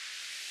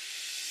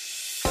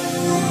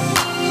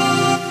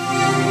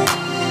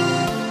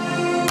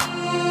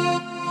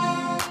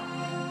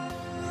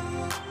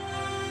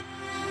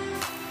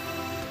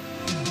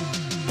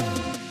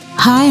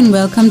Hi and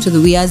welcome to the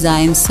We Are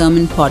Zion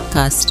Sermon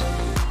Podcast.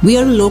 We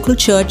are a local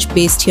church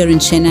based here in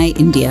Chennai,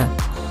 India.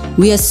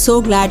 We are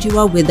so glad you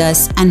are with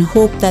us and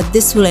hope that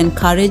this will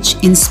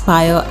encourage,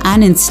 inspire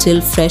and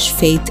instill fresh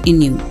faith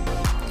in you.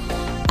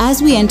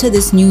 As we enter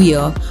this new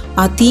year,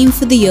 our theme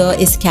for the year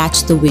is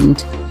Catch the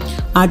Wind.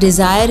 Our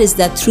desire is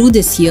that through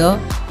this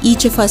year,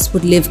 each of us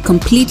would live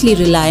completely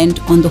reliant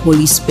on the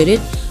Holy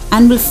Spirit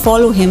and will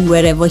follow Him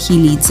wherever He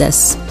leads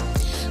us.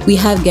 We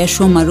have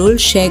Gesho Marul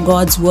share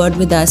God's word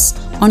with us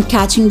on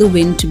catching the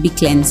wind to be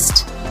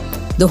cleansed.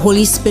 The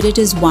Holy Spirit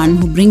is one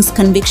who brings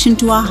conviction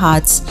to our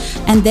hearts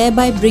and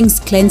thereby brings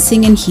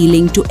cleansing and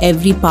healing to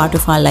every part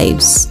of our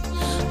lives.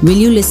 Will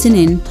you listen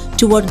in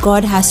to what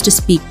God has to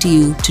speak to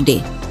you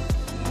today?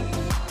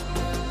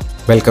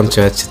 Welcome,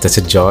 church. It's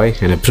a joy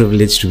and a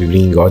privilege to be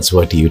bringing God's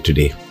word to you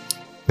today.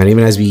 And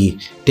even as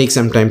we take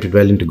some time to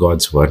dwell into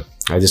God's word,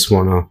 I just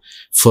want to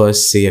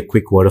first say a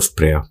quick word of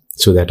prayer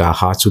so that our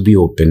hearts will be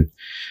open,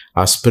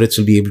 our spirits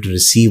will be able to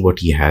receive what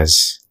He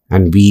has,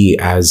 and we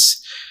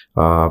as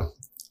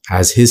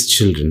His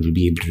children will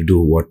be able to do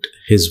what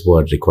His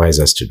word requires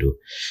us to do.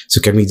 So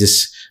can we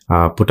just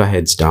put our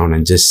heads down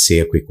and just say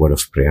a quick word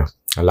of prayer.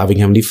 Our loving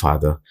Heavenly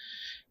Father,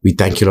 we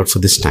thank you, Lord, for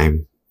this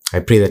time. I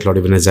pray that, Lord,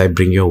 even as I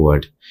bring your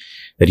word,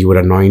 that you would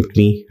anoint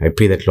me. I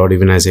pray that, Lord,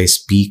 even as I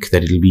speak,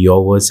 that it will be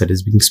your words that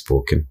is being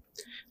spoken.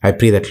 I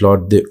pray that,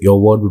 Lord,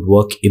 your word would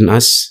work in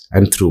us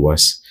and through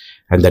us,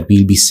 and that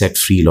we'll be set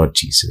free, Lord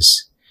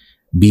Jesus.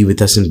 Be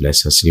with us and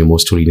bless us. In your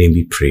most holy name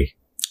we pray.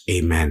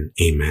 Amen.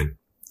 Amen.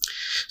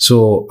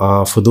 So,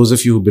 for those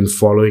of you who've been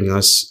following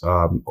us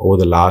over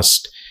the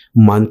last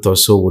month or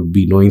so would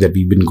be knowing that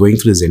we've been going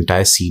through this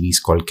entire series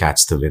called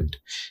Catch the Wind.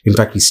 In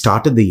fact, we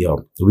started the year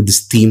with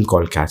this theme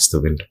called Catch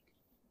the Wind.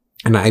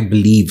 And I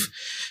believe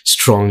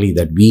strongly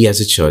that we as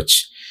a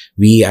church,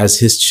 we as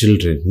His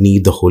children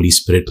need the Holy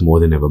Spirit more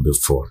than ever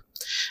before.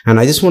 And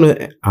I just want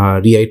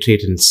to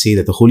reiterate and say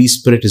that the Holy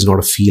Spirit is not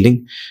a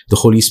feeling. The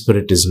Holy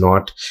Spirit is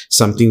not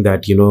something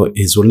that,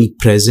 is only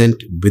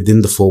present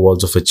within the four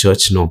walls of a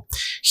church. No,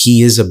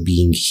 He is a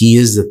being. He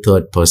is the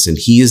third person.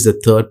 He is the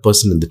third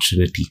person in the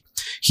Trinity.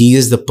 He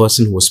is the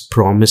person who was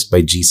promised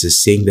by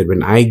Jesus, saying that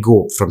when I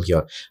go from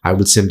here, I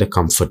will send a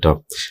comforter.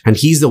 And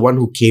He's the one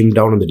who came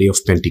down on the day of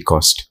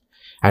Pentecost.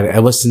 And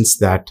ever since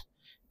that,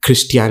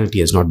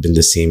 Christianity has not been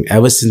the same.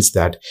 Ever since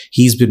that,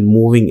 He's been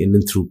moving in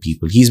and through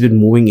people. He's been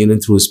moving in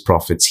and through His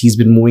prophets. He's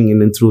been moving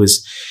in and through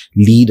His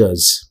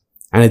leaders.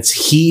 And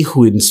it's He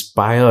who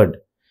inspired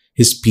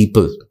His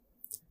people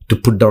to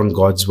put down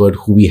God's word,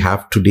 who we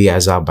have today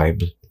as our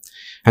Bible.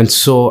 And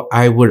so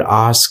I would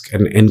ask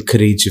and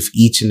encourage if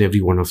each and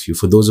every one of you,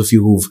 for those of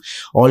you who've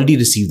already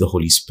received the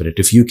Holy Spirit,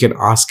 if you can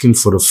ask Him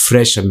for a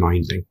fresh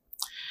anointing,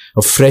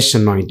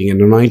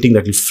 an anointing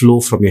that will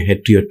flow from your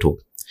head to your toe.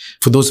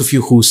 For those of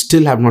you who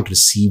still have not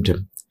received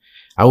Him,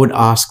 I would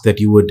ask that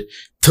you would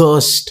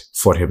thirst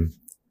for Him.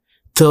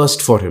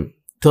 Thirst for Him.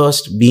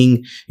 Thirst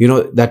being,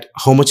 that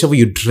how much ever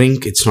you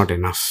drink, it's not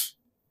enough.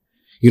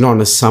 On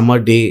a summer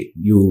day,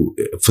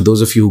 for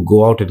those of you who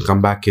go out and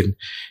come back in,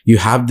 you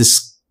have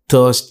this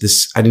thirst,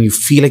 and you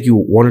feel like you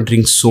want to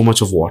drink so much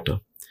of water.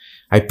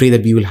 I pray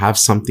that we will have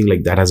something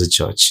like that as a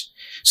church,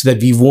 so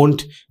that we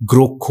won't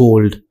grow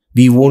cold.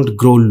 We won't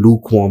grow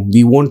lukewarm.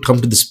 We won't come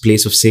to this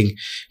place of saying,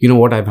 you know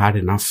what, I've had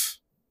enough.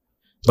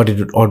 But it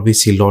would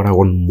always say, Lord, I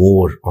want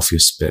more of your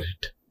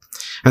Spirit.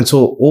 And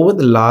so over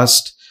the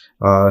last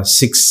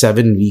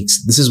 6-7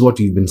 weeks, this is what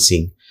we've been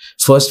seeing.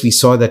 First, we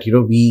saw that,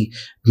 we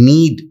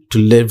need to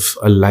live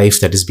a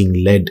life that is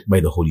being led by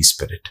the Holy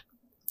Spirit.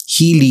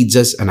 He leads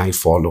us and I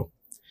follow.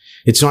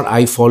 It's not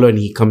I follow and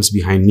He comes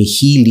behind me.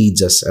 He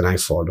leads us and I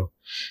follow.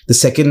 The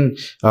second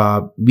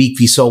week,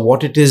 we saw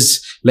what it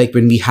is like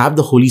when we have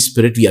the Holy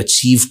Spirit, we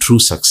achieve true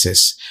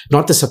success.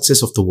 Not the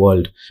success of the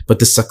world, but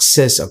the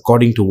success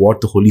according to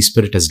what the Holy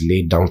Spirit has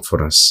laid down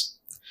for us.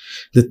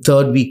 The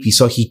third week, we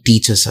saw He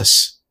teaches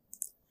us.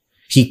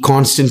 He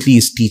constantly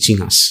is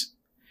teaching us.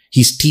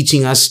 He's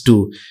teaching us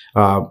to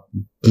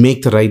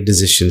make the right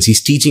decisions.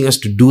 He's teaching us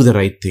to do the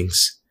right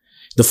things.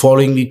 The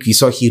following week, we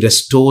saw He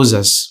restores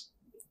us.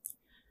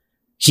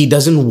 He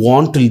doesn't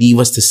want to leave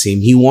us the same.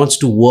 He wants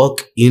to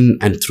work in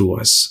and through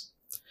us.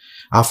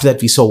 After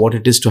that, we saw what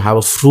it is to have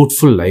a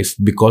fruitful life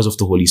because of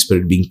the Holy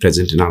Spirit being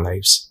present in our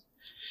lives.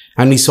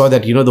 And we saw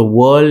that, the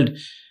world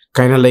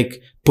kind of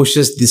like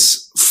pushes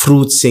this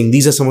fruit, saying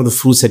these are some of the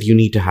fruits that you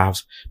need to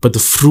have. But the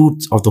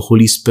fruits of the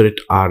Holy Spirit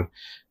are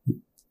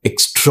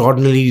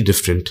extraordinarily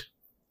different,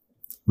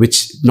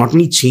 which not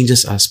only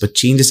changes us, but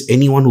changes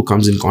anyone who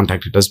comes in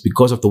contact with us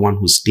because of the one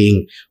who's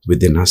staying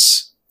within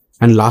us.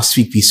 And last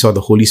week, we saw the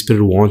Holy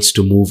Spirit wants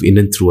to move in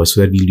and through us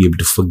so that we'll be able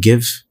to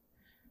forgive,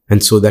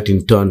 and so that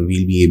in turn,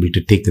 we'll be able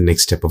to take the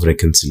next step of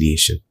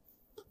reconciliation.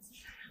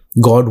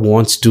 God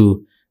wants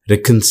to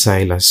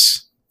reconcile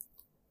us.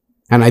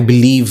 And I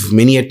believe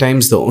many a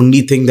times the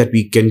only thing that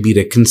we can be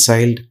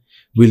reconciled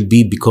will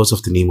be because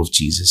of the name of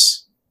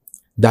Jesus.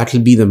 That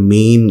will be the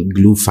main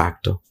glue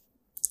factor.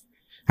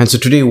 And so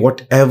today,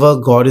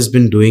 whatever God has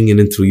been doing in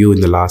and through you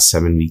in the last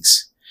 7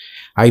 weeks,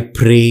 I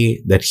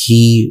pray that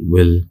He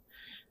will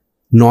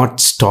not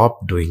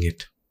stop doing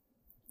it.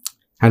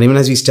 And even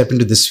as we step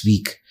into this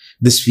week,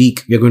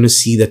 we are going to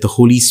see that the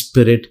Holy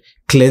Spirit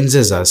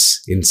cleanses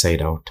us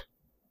inside out.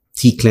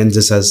 He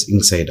cleanses us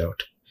inside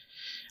out.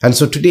 And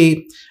so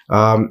today,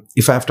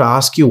 if I have to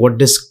ask you, what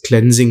does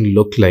cleansing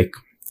look like?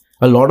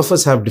 A lot of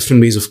us have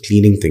different ways of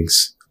cleaning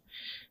things.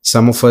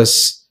 Some of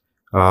us,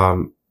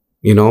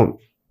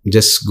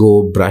 just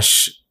go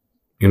brush,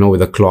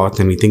 with a cloth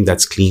and we think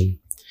that's clean.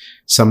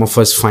 Some of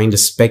us find a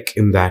speck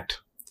in that.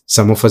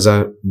 Some of us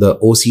the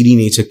OCD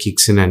nature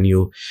kicks in and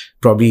you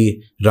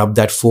probably rub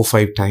that 4 or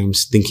 5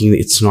 times thinking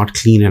it's not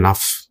clean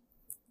enough.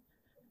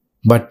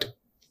 But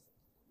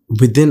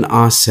within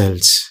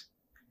ourselves,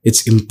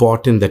 it's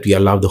important that we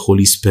allow the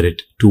Holy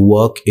Spirit to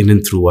work in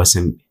and through us,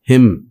 and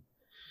Him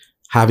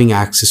having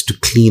access to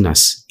clean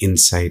us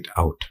inside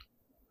out.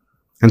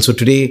 And so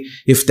today,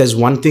 if there's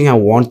one thing I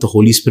want the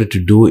Holy Spirit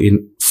to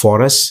do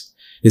for us,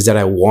 is that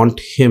I want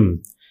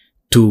Him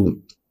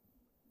to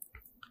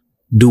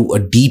do a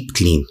deep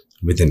clean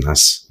within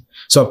us.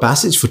 So our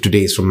passage for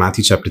today is from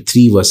Matthew chapter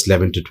 3, verse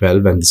 11 to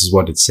 12. And this is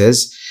what it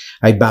says.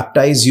 I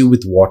baptize you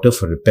with water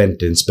for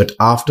repentance, but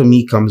after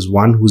me comes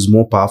one who's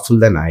more powerful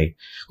than I,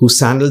 whose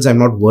sandals I'm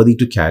not worthy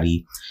to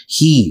carry.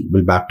 He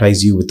will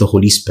baptize you with the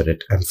Holy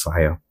Spirit and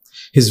fire.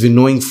 His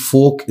winnowing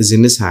fork is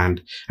in his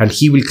hand, and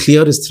he will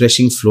clear his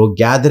threshing floor,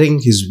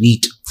 gathering his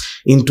wheat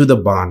into the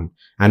barn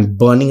and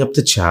burning up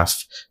the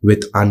chaff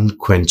with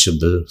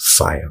unquenchable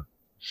fire.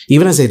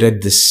 Even as I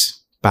read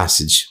this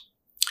passage,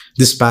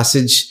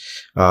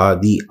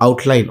 the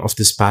outline of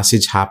this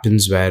passage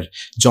happens where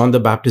John the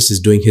Baptist is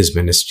doing his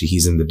ministry.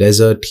 He's in the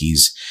desert.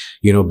 He's,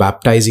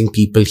 baptizing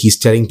people. He's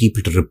telling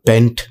people to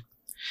repent.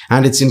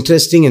 And it's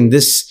interesting in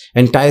this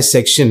entire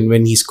section,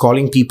 when he's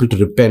calling people to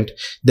repent,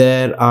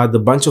 there are the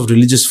bunch of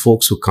religious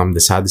folks who come,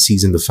 the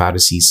Sadducees and the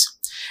Pharisees.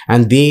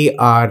 And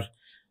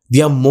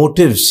their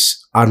motives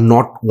are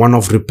not one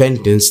of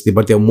repentance,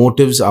 but their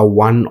motives are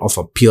one of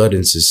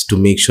appearances, to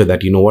make sure that,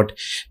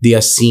 they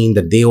are seen,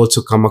 that they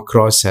also come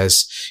across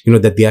as,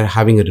 that they are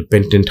having a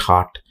repentant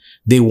heart.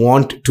 They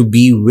want to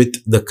be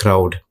with the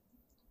crowd.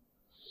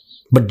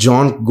 But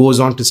John goes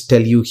on to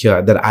tell you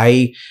here that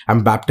I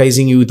am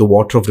baptizing you with the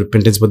water of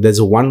repentance, but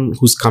there's one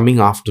who's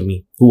coming after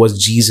me, who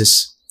was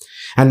Jesus.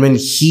 And when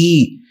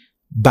He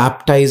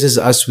baptizes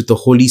us with the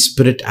Holy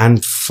Spirit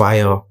and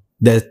fire,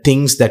 there are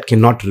things that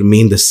cannot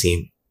remain the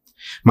same.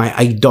 My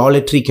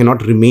idolatry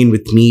cannot remain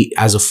with me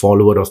as a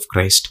follower of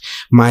Christ.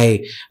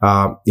 My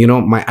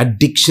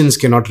addictions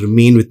cannot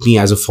remain with me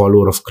as a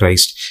follower of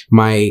Christ.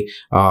 My,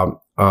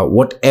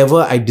 whatever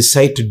I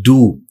decide to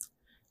do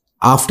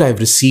after I've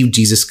received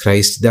Jesus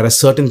Christ, there are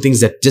certain things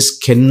that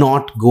just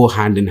cannot go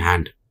hand in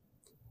hand.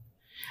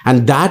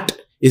 And that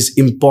is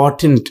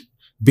important,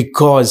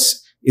 because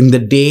in the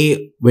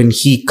day when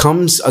He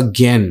comes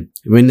again,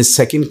 when His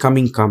second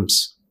coming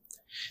comes,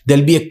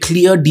 there'll be a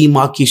clear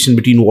demarcation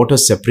between what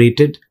was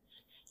separated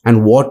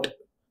and what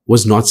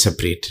was not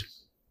separated.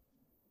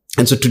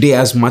 And so today,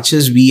 as much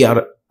as we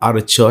are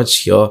a church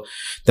here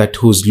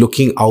who's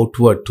looking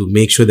outward to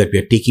make sure that we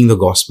are taking the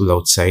gospel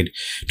outside,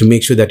 to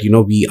make sure that,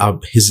 we are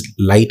His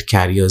light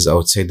carriers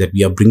outside, that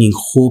we are bringing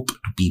hope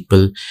to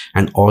people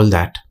and all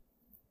that,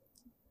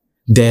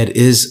 there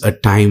is a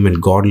time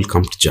when God will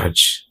come to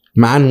judge.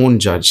 Man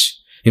won't judge.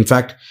 In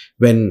fact,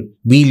 when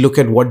we look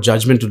at what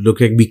judgment would look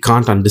like, we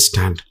can't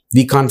understand.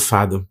 We can't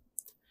fathom.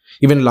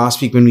 Even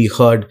last week when we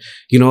heard,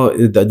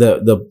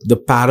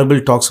 the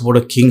parable talks about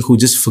a king who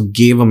just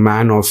forgave a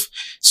man of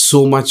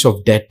so much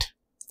of debt.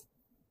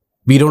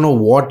 We don't know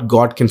what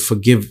God can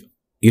forgive,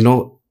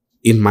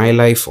 in my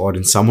life or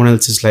in someone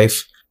else's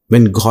life.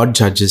 When God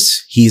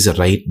judges, He is a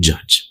right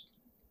judge.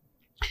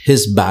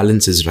 His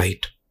balance is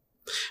right.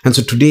 And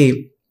so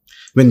today,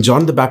 when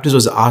John the Baptist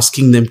was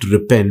asking them to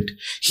repent,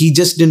 he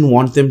just didn't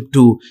want them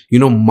to,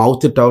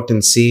 mouth it out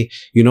and say,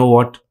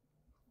 what,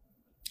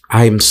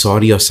 I am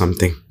sorry or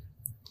something.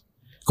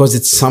 Because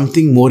it's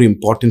something more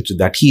important to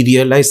that. He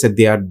realized that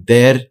they are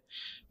there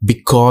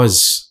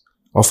because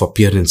of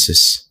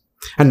appearances.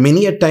 And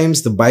many a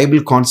times the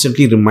Bible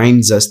constantly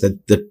reminds us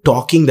that the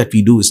talking that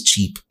we do is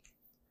cheap.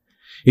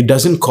 It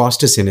doesn't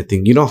cost us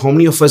anything. How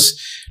many of us,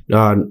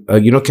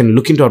 can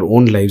look into our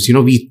own lives?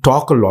 We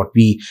talk a lot,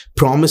 we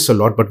promise a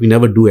lot, but we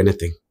never do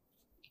anything.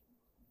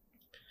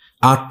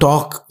 Our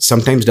talk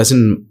sometimes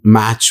doesn't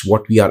match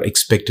what we are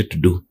expected to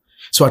do.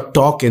 So our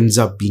talk ends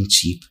up being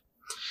cheap.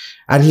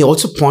 And he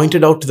also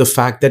pointed out to the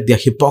fact that their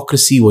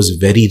hypocrisy was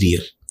very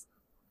real.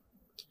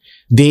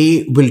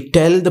 They will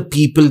tell the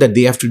people that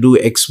they have to do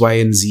X, Y,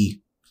 and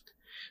Z,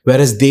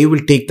 whereas they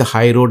will take the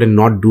high road and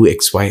not do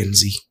X, Y, and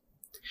Z.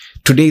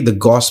 Today, the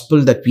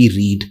gospel that we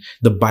read,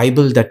 the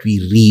Bible that we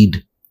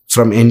read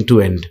from end to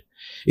end,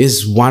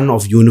 is one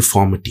of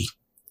uniformity.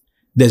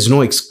 There's no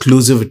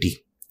exclusivity.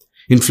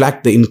 In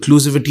fact, the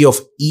inclusivity of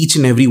each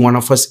and every one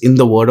of us in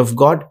the Word of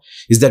God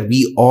is that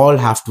we all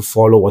have to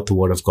follow what the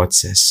Word of God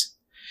says.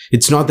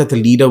 It's not that the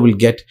leader will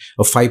get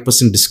a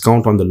 5%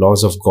 discount on the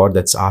laws of God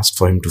that's asked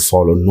for him to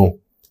follow. No.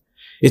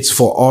 It's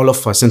for all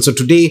of us. And so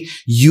today,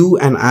 you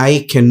and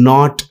I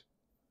cannot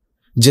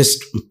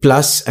just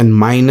plus and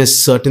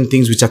minus certain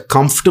things which are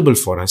comfortable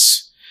for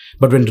us.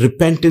 But when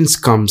repentance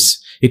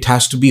comes, it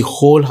has to be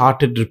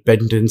wholehearted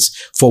repentance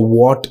for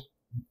what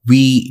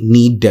we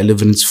need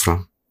deliverance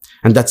from.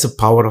 And that's the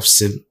power of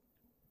sin.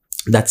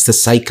 That's the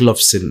cycle of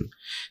sin.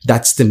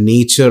 That's the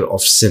nature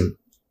of sin.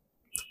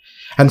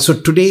 And so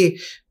today,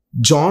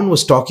 John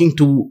was talking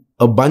to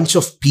a bunch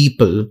of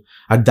people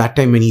at that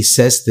time when he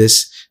says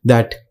this,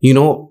 that,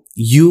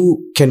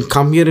 you can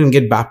come here and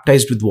get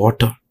baptized with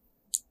water.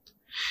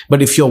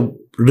 But if your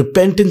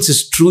repentance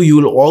is true, you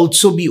will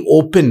also be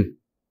open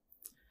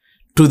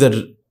to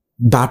the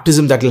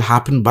baptism that will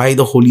happen by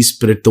the Holy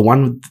Spirit, the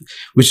one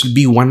which will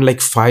be one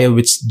like fire,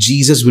 which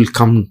Jesus will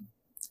come.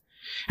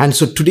 And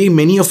so today,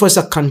 many of us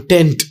are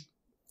content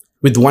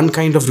with one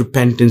kind of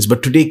repentance.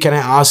 But today, can I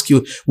ask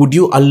you, would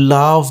you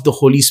allow the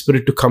Holy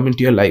Spirit to come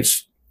into your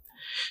life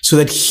so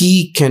that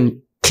He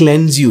can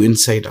cleanse you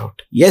inside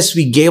out? Yes,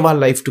 we gave our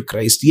life to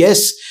Christ.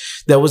 Yes,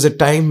 there was a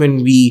time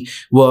when we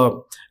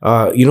were,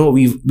 our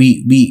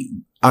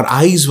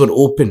eyes were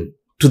open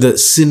to the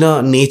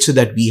sinner nature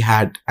that we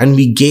had, and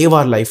we gave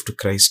our life to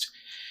Christ.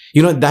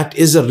 That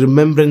is a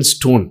remembrance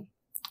stone.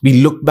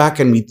 We look back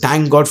and we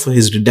thank God for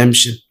His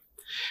redemption.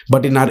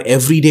 But in our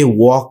everyday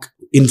walk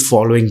in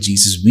following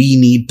Jesus, we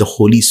need the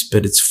Holy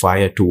Spirit's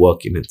fire to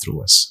work in and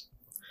through us.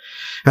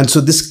 And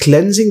so this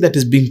cleansing that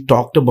is being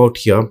talked about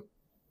here,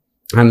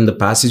 and in the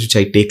passage which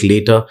I take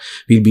later,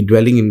 we'll be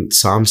dwelling in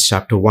Psalms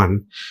chapter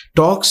 1,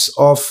 talks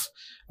of,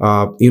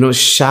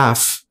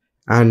 chaff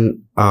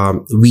and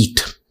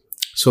wheat.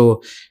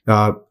 So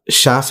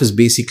chaff is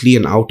basically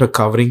an outer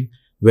covering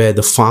where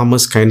the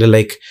farmers kind of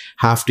like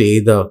have to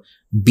either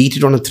beat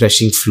it on a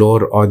threshing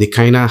floor, or they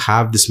kind of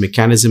have this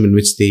mechanism in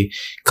which they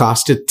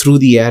cast it through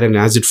the air, and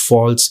as it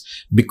falls,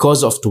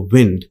 because of the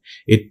wind,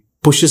 it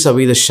pushes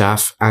away the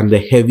chaff and the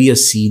heavier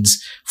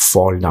seeds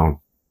fall down.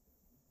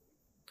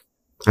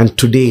 And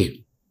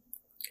today,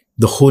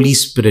 the Holy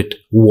Spirit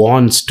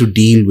wants to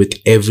deal with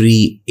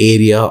every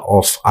area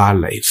of our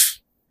life.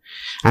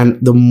 And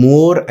the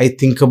more I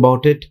think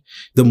about it,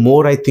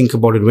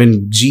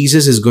 when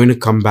Jesus is going to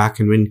come back,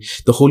 and when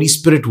the Holy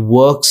Spirit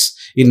works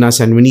in us,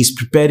 and when He's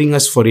preparing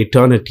us for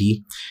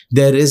eternity,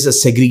 there is a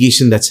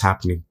segregation that's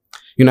happening.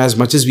 As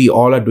much as we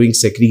all are doing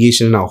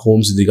segregation in our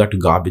homes with regard to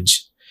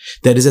garbage,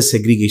 there is a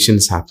segregation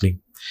that's happening.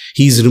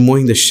 He's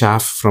removing the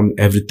chaff from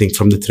everything,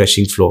 from the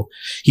threshing floor.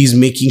 He's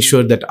making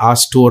sure that our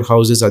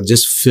storehouses are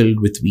just filled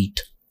with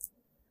wheat.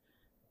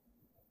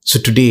 So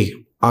today,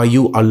 are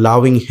you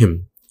allowing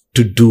Him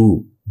to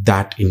do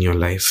that in your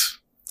life?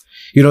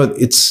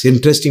 It's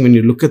interesting when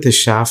you look at the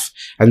chaff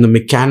and the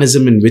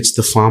mechanism in which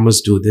the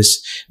farmers do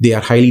this, they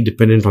are highly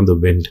dependent on the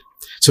wind.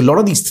 So a lot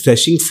of these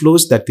threshing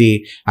floors that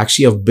they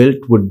actually have built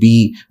would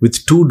be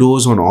with two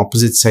doors on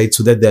opposite sides,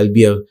 so that there'll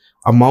be a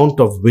amount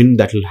of wind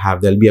that will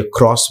have. There'll be a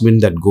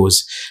crosswind that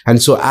goes.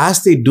 And so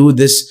as they do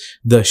this,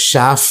 the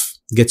chaff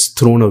gets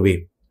thrown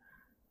away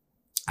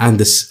and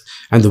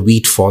the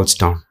wheat falls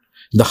down.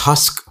 The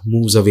husk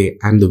moves away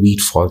and the wheat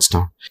falls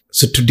down.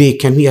 So today,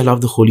 can we allow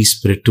the Holy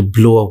Spirit to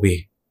blow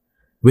away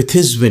with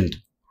His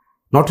wind,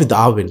 not with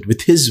our wind,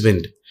 with His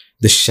wind,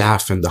 the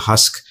chaff and the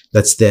husk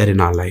that's there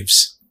in our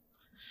lives?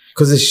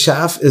 Because the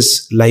chaff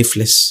is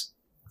lifeless.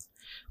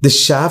 The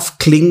chaff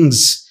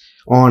clings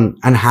on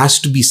and has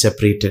to be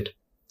separated.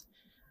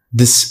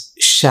 This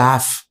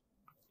chaff,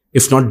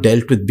 if not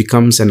dealt with,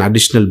 becomes an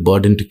additional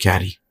burden to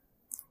carry.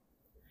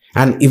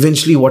 And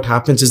eventually what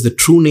happens is the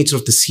true nature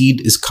of the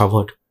seed is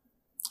covered.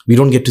 We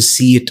don't get to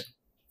see it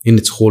in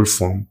its whole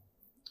form.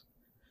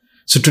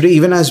 So today,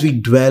 even as we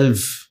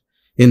delve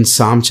in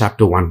Psalm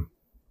chapter 1,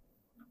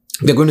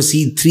 we're going to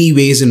see three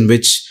ways in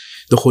which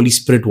the Holy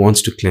Spirit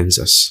wants to cleanse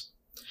us.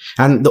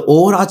 And the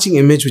overarching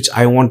image which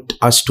I want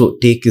us to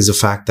take is the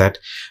fact that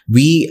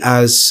we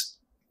as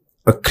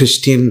a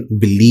Christian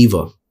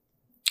believer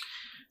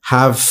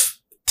have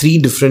three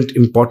different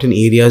important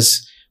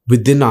areas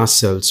within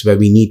ourselves where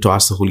we need to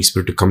ask the Holy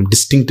Spirit to come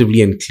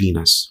distinctively and clean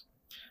us.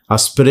 Our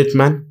spirit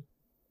man,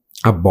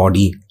 our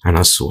body, and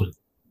our soul.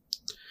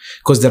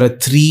 Because there are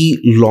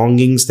three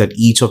longings that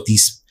each of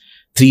these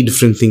three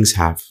different things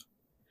have.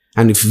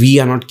 And if we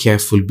are not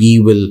careful, we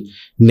will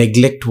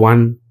neglect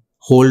one,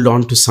 hold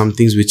on to some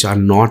things which are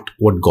not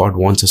what God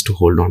wants us to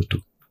hold on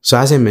to. So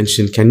as I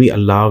mentioned, can we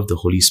allow the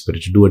Holy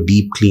Spirit to do a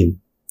deep clean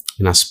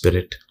in our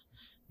spirit,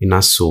 in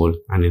our soul,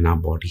 and in our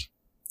body?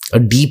 A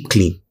deep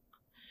clean.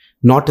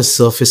 Not a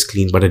surface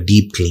clean, but a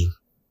deep clean.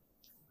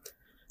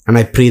 And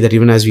I pray that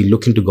even as we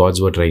look into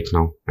God's word right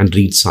now and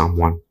read Psalm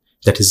 1,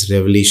 that His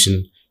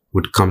revelation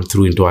would come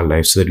through into our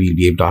lives so that we'll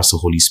be able to ask the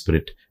Holy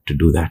Spirit to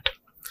do that.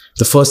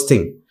 The first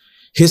thing,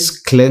 His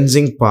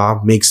cleansing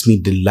power makes me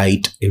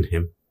delight in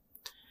Him.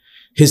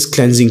 His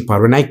cleansing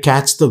power. When I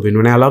catch the wind,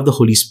 when I allow the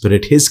Holy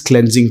Spirit, His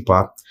cleansing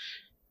power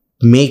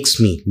makes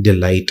me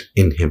delight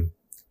in Him.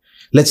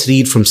 Let's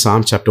read from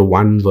Psalm chapter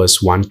 1,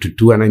 verse 1 to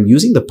 2. And I'm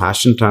using the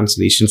Passion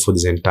Translation for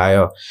this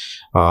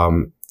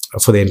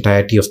for the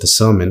entirety of the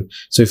sermon.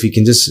 So if you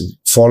can just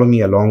follow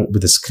me along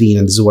with the screen,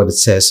 and this is what it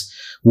says.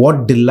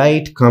 What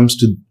delight comes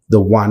to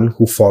the one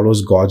who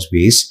follows God's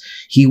ways.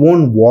 He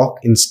won't walk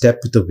in step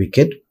with the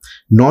wicked,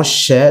 nor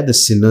share the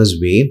sinner's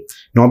way,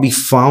 nor be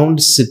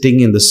found sitting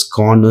in the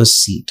scorner's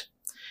seat.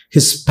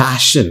 His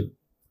passion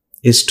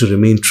is to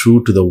remain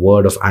true to the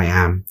word of I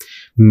am,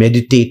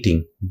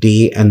 meditating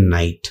day and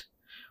night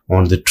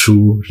on the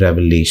true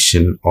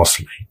revelation of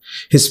life.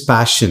 His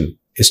passion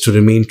is to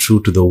remain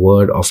true to the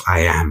word of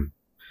I am.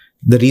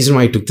 The reason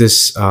why I took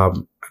this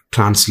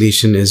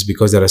translation is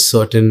because there are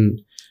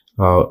certain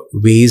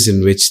ways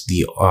in which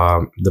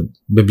the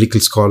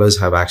biblical scholars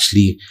have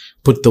actually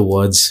put the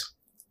words.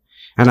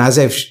 And as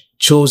I've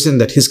chosen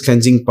that his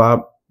cleansing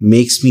power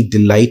makes me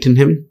delight in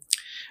him.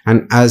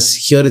 And as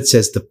here it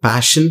says, the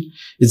passion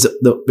is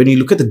when you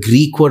look at the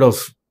Greek word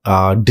of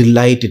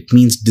delight, it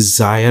means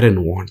desire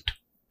and want.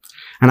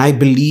 And I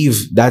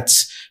believe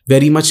that's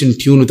very much in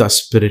tune with our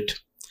spirit.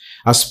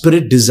 Our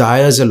spirit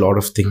desires a lot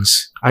of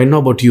things. I don't know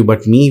about you,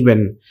 but me,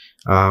 when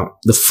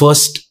the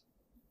first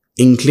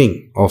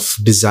inkling of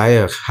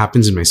desire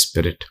happens in my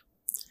spirit,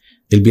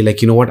 it'll be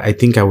like, you know what, I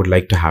think I would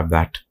like to have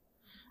that.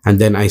 And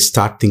then I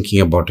start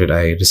thinking about it.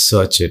 I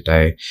research it.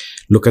 I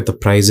look at the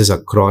prices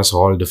across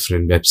all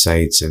different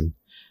websites, and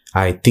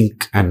I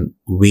think and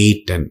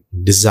wait and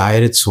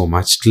desire it so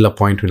much till a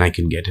point when I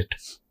can get it.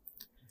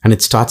 And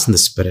it starts in the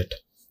spirit.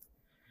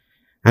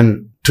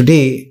 And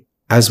today,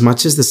 as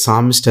much as the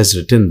psalmist has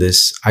written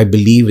this, I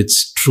believe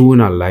it's true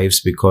in our lives,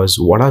 because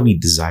what are we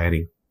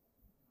desiring?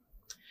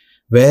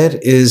 Where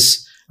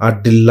is our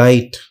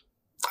delight?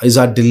 Is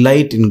our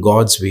delight in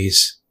God's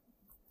ways?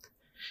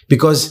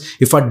 Because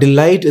if our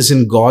delight is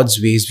in God's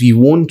ways, we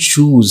won't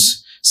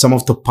choose some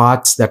of the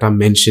paths that are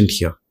mentioned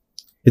here.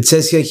 It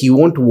says here, he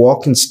won't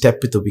walk in step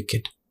with the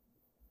wicked.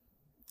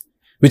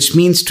 Which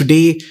means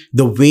today,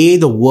 the way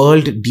the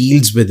world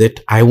deals with it,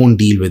 I won't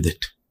deal with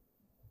it.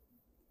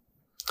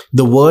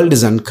 The world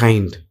is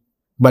unkind,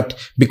 but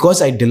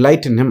because I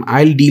delight in him,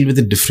 I'll deal with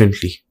it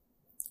differently.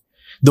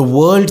 The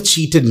world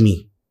cheated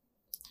me,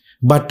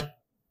 but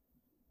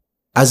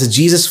as a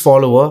Jesus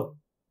follower,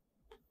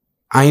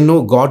 I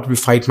know God will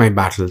fight my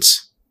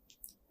battles.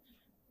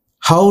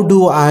 How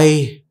do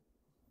I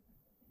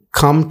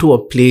come to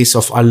a place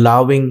of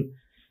allowing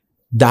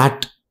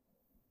that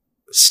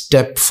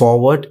step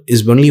forward?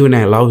 Is only when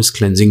I allow his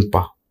cleansing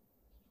power.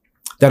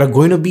 There are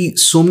going to be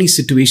so many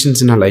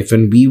situations in our life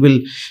when we will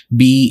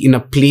be in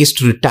a place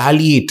to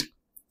retaliate.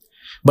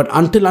 But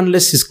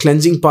unless his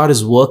cleansing power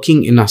is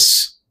working in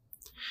us,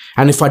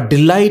 and if our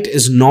delight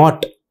is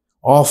not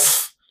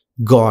of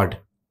God,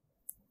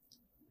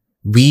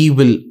 we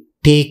will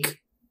take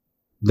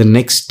the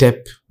next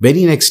step,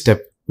 very next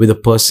step, with a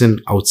person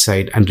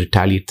outside and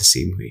retaliate the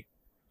same way.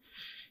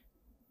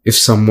 If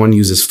someone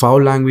uses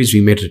foul language,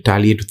 we may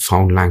retaliate with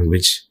foul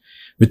language.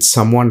 With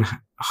someone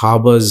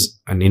harbors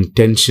an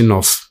intention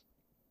of,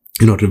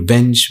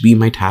 revenge, we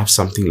might have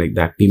something like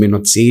that. We may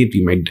not say it.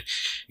 We might,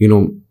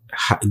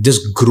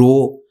 just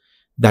grow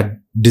that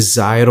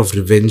desire of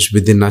revenge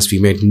within us. We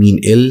might mean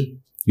ill.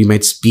 We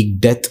might speak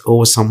death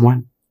over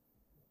someone.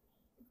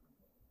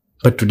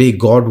 But today,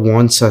 God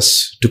wants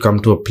us to come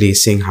to a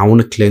place saying, I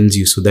want to cleanse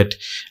you, so that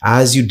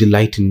as you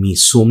delight in me,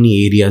 so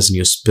many areas in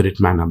your spirit,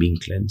 man, are being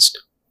cleansed.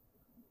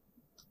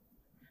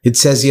 It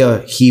says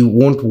here, he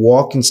won't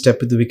walk in step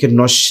with the wicked,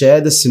 nor share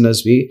the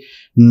sinner's way,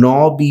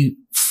 nor be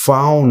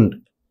found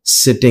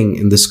sitting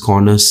in this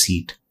corner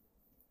seat.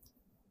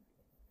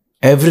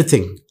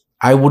 Everything.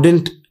 I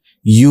wouldn't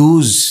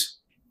use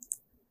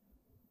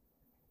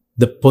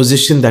the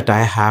position that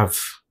I have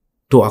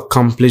to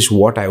accomplish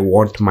what I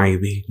want my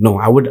way. No,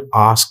 I would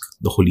ask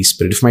the Holy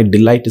Spirit, if my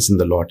delight is in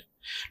the Lord,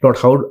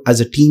 how, as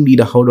a team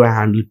leader, how do I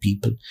handle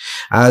people?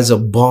 As a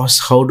boss,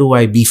 how do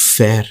I be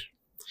fair?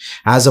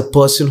 As a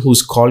person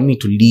who's called me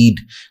to lead,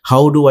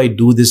 how do I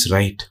do this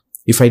right?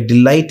 If I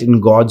delight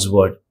in God's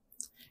word,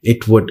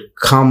 it would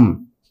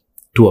come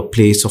to a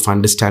place of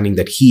understanding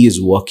that he is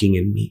working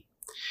in me.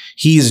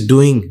 He is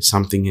doing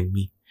something in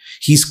me.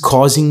 He's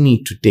causing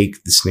me to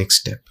take this next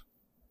step.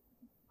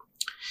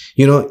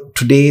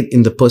 Today,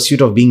 in the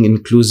pursuit of being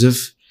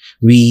inclusive,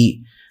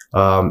 we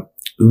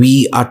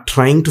are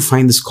trying to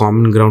find this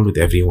common ground with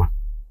everyone.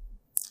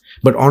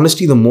 But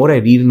honestly, the more I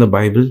read in the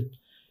Bible,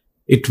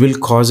 it will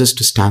cause us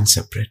to stand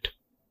separate.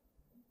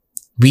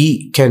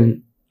 We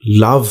can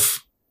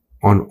love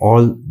on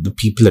all the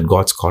people that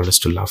God's called us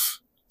to love,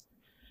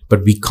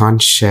 but we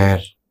can't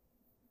share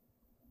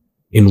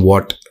in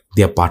what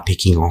they are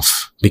partaking of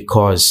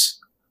because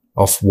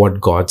of what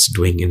God's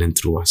doing in and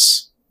through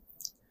us.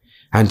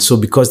 And so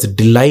because the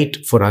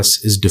delight for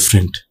us is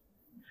different,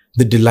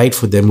 the delight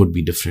for them would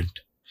be different.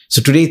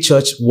 So today,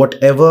 church,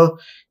 whatever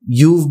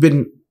you've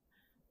been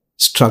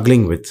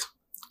struggling with,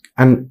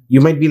 and you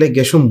might be like,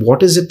 Geshem,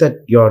 what is it that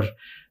you're,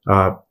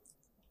 I'm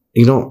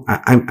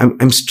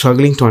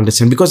struggling to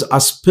understand? Because our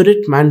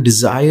spirit man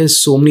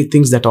desires so many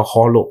things that are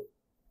hollow.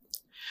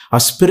 Our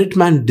spirit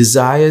man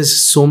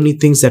desires so many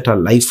things that are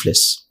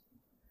lifeless.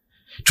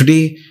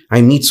 Today,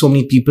 I meet so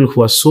many people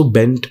who are so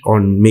bent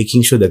on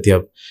making sure that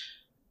their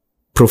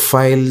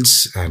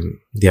profiles and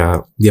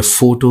their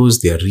photos,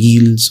 their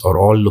reels are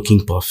all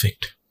looking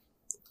perfect.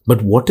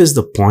 But what is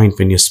the point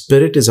when your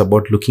spirit is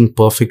about looking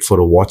perfect for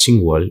a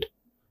watching world?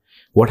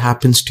 What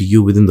happens to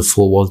you within the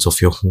four walls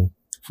of your home?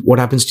 What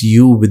happens to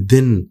you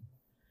within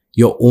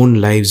your own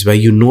lives where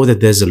you know that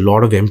there's a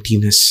lot of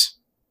emptiness?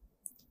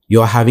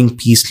 You're having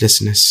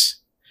peacelessness.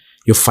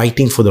 You're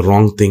fighting for the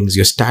wrong things.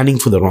 You're standing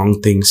for the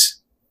wrong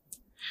things.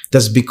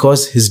 That's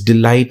because His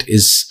delight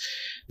is,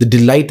 the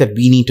delight that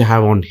we need to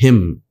have on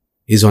Him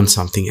is on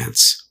something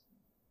else.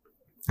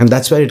 And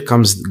that's where it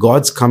comes.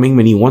 God's coming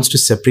when He wants to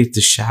separate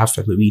the chaff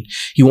and the wheat.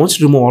 He wants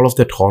to remove all of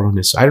that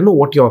hollowness. I don't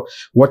know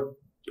what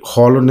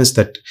hollowness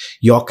that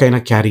you're kind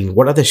of carrying.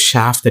 What are the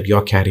chaff that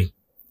you're carrying?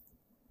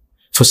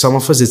 For some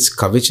of us, it's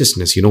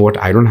covetousness. You know what?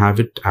 I don't have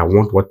it. I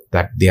want what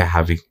that they are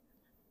having.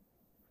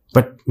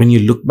 But when you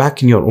look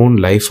back in your own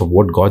life of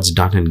what God's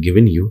done and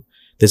given you,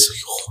 there's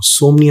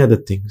so many other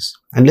things.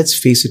 And let's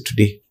face it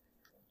today.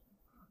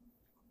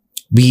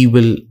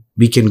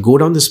 We can go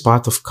down this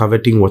path of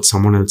coveting what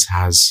someone else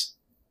has.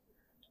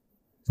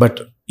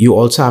 But you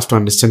also have to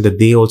understand that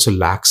they also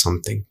lack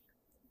something.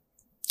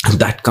 And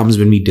that comes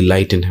when we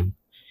delight in Him.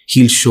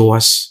 He'll show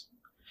us.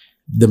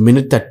 The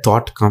minute that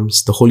thought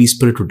comes, the Holy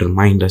Spirit would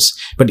remind us.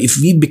 But if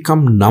we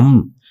become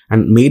numb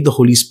and made the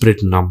Holy Spirit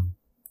numb,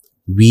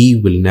 we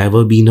will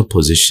never be in a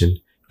position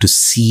to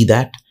see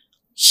that,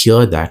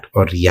 hear that,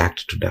 or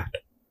react to that.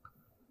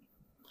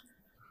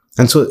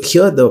 And so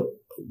here the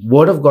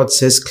Word of God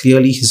says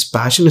clearly His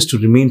passion is to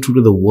remain true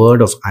to the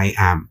word of I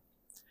am.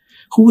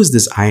 Who is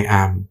this I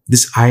am?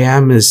 This I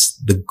am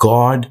is the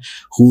God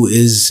who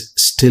is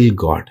still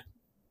God.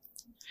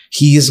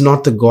 He is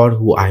not the God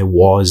who I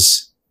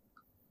was.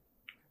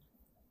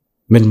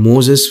 When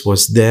Moses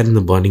was there in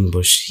the burning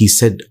bush, he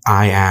said,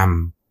 I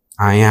am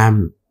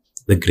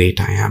the great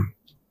I am.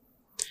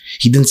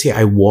 He didn't say,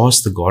 I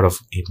was the God of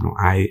Abraham.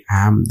 I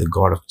am the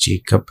God of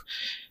Jacob,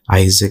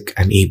 Isaac,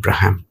 and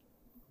Abraham.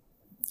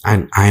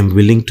 And I am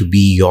willing to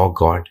be your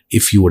God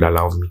if you would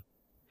allow me.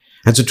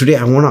 And so today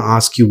I want to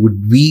ask you,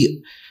 would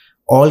we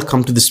all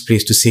come to this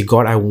place to say,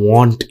 God, I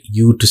want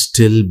you to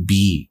still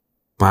be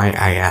my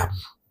I am.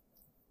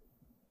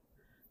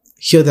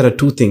 Here there are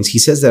two things. He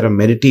says that I'm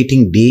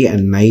meditating day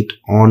and night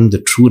on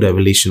the true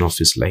revelation of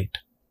His light.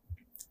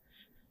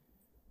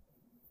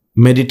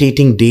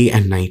 Meditating day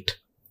and night.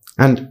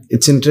 And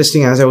it's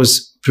interesting, as I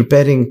was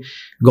preparing,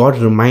 God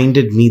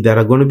reminded me there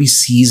are going to be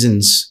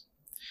seasons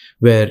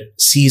where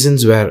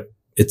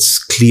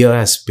it's clear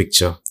as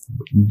picture.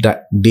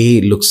 That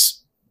day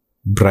looks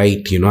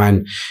bright,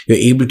 and you're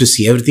able to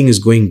see everything is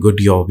going good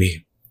your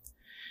way.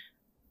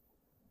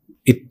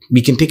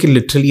 We can take it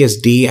literally as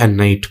day and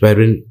night, where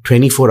in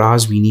 24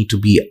 hours we need to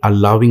be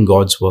allowing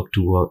God's work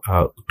to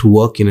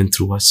work in and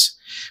through us.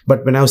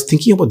 But when I was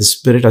thinking about the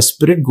Spirit, our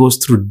spirit goes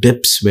through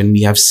dips when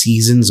we have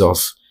seasons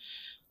of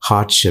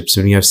hardships,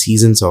 when we have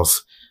seasons of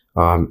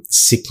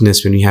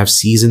sickness, when we have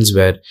seasons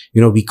where,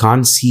 we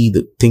can't see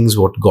the things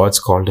what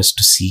God's called us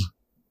to see.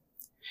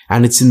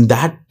 And it's in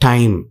that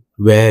time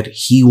where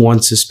He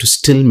wants us to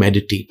still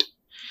meditate,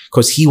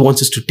 because He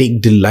wants us to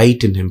take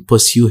delight in Him,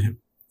 pursue Him.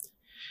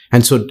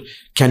 And so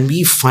can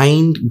we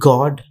find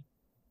God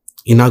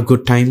in our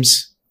good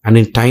times and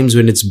in times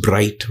when it's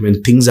bright,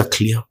 when things are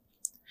clear?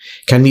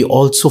 Can we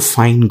also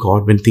find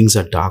God when things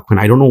are dark, when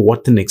I don't know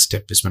what the next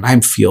step is, when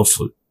I'm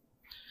fearful?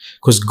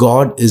 Because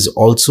God is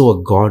also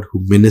a God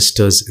who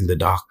ministers in the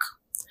dark.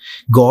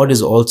 God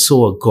is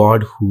also a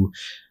God who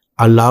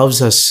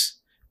allows us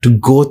to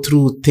go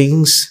through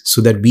things so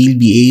that we'll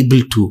be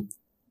able to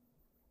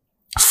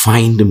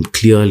find Him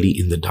clearly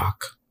in the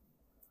dark.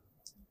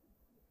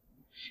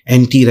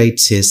 N.T. Wright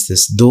says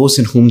this: those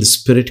in whom the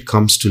Spirit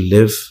comes to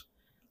live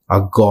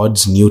are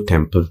God's new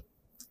temple.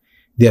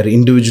 They are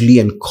individually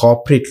and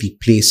corporately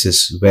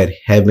places where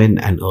heaven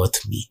and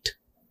earth meet.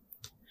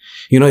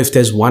 If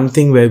there's one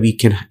thing where we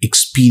can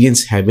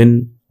experience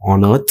heaven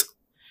on earth,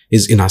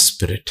 is in our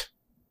spirit.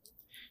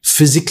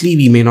 Physically,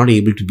 we may not be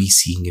able to be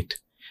seeing it,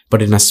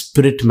 but in our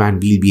spirit man,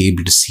 we'll be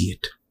able to see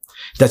it.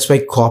 That's why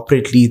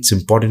corporately, it's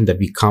important that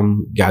we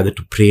come, gather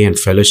to pray and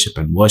fellowship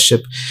and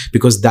worship,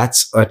 because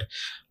that's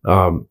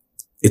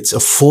it's a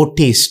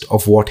foretaste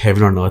of what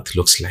heaven on earth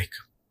looks like.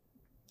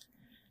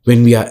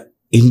 When we are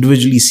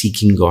individually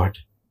seeking God,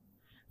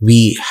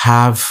 we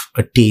have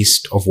a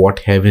taste of what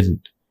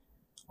heaven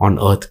on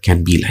earth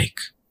can be like.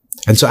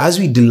 And so as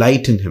we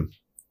delight in Him,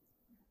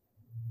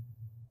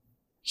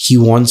 He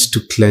wants to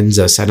cleanse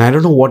us. And I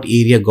don't know what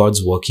area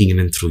God's working in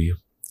and through you.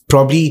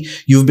 Probably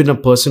you've been a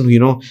person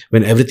who,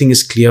 when everything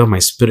is clear, my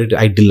spirit,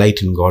 I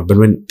delight in God. But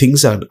when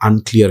things are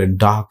unclear and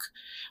dark,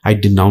 I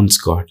denounce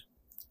God.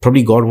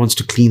 Probably God wants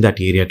to clean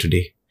that area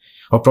today.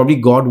 Or probably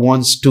God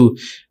wants to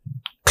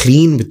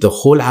clean with the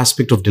whole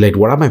aspect of delight.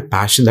 What are my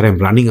passion that I'm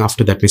running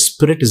after, that my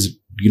spirit is,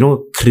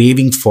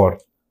 craving for,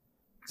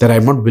 that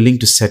I'm not willing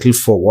to settle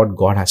for what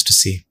God has to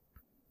say?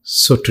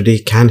 So today,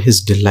 can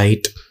His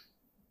delight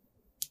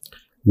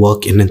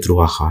work in and through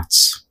our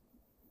hearts,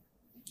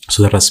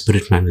 so that our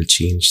spirit man will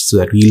change, so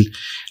that we'll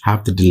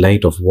have the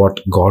delight of what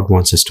God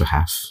wants us to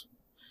have.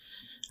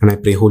 And I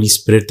pray, Holy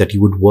Spirit, that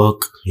You would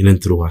work in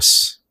and through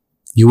us.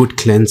 You would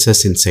cleanse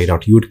us inside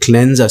out. You would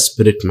cleanse our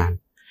spirit man.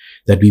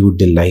 that we would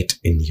delight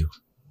in you.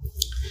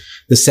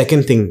 The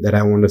second thing that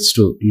I want us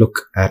to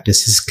look at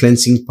is his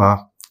cleansing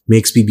power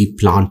makes me be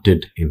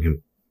planted in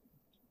him.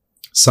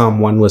 Psalm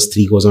 1 verse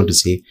 3 goes on to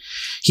say,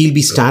 he'll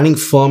be standing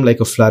firm like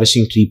a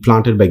flourishing tree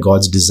planted by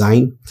God's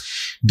design,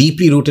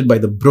 deeply rooted by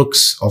the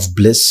brooks of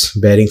bliss,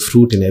 bearing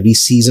fruit in every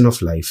season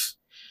of life.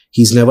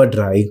 He's never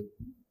dry,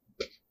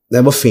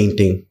 never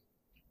fainting,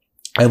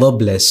 ever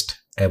blessed,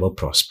 ever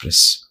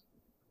prosperous.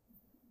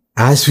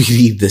 As we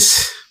read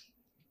this,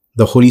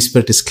 the Holy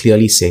Spirit is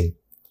clearly saying,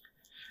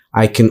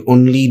 I can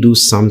only do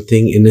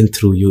something in and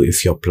through you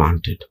if you're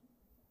planted.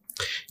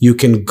 You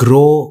can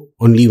grow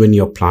only when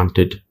you're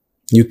planted.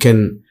 You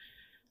can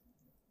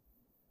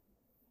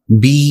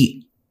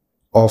be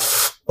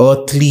of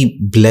earthly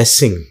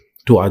blessing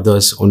to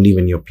others only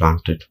when you're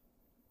planted.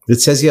 It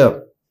says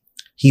here,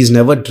 he's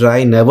never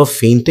dry, never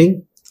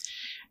fainting,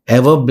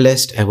 ever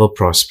blessed, ever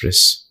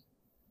prosperous.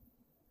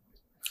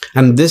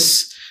 And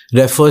this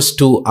refers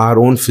to our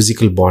own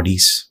physical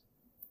bodies.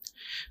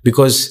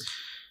 Because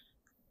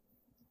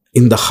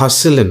in the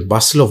hustle and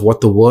bustle of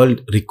what the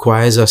world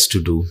requires us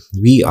to do,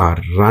 we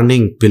are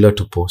running pillar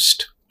to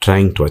post,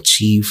 trying to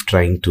achieve,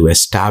 trying to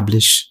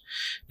establish,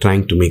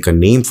 trying to make a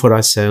name for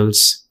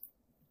ourselves.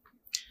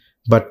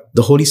 But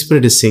the Holy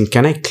Spirit is saying,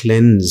 can I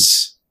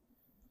cleanse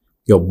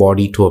your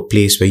body to a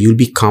place where you'll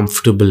be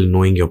comfortable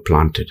knowing you're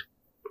planted?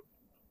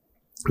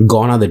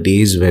 Gone are the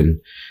days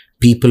when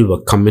people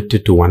were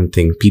committed to one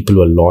thing, people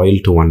were loyal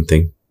to one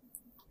thing.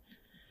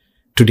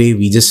 Today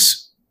we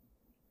just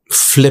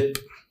flip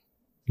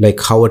like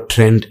how a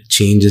trend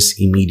changes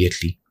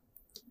immediately.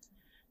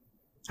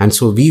 And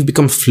so we've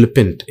become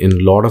flippant in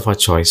a lot of our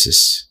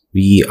choices.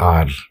 We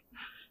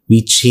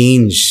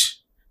change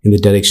in the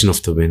direction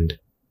of the wind.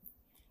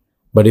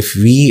 But if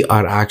we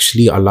are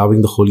actually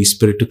allowing the Holy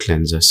Spirit to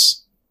cleanse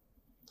us,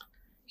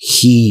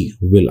 he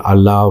will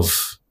allow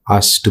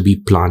us to be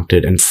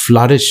planted and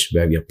flourish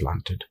where we are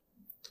planted.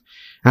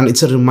 And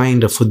it's a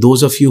reminder for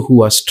those of you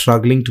who are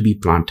struggling to be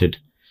planted.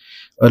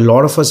 A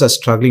lot of us are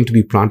struggling to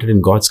be planted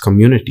in God's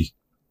community.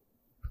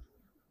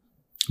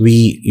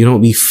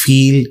 We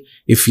feel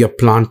if we are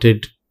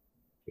planted,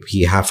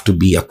 we have to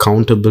be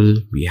accountable.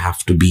 We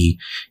have to be,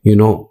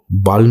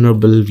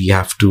 vulnerable. We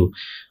have to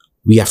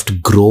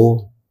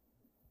grow.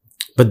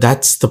 But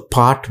that's the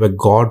part where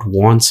God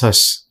wants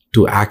us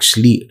to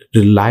actually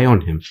rely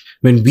on him.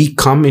 When we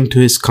come into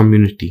his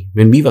community,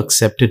 when we've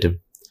accepted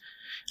him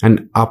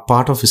and are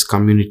part of his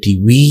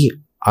community, we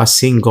are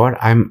saying, God,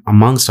 I'm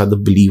amongst other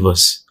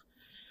believers.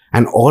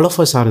 And all of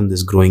us are in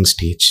this growing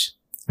stage.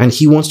 And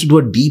he wants to do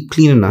a deep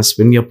clean in us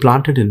when we are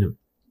planted in him.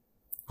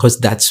 Because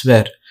that's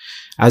where,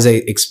 as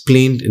I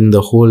explained in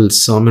the whole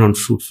sermon on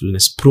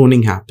fruitfulness,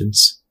 pruning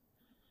happens.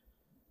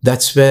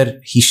 That's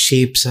where he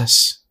shapes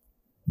us.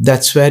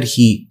 That's where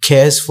he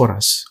cares for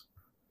us.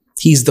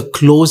 He's the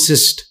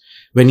closest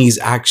when he's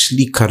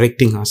actually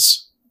correcting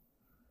us.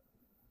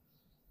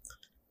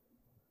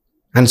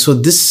 And so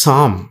this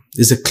psalm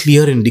is a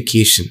clear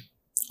indication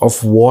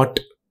of what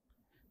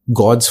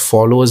God's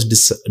followers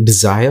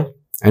desire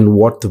and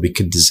what the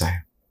wicked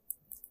desire.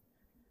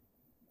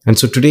 And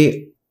so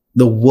today,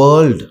 the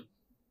world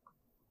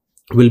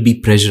will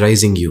be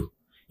pressurizing you.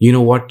 You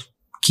know what?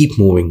 Keep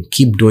moving.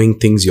 Keep doing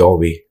things your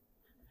way.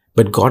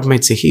 But God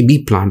might say, hey,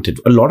 be planted.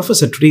 A lot of us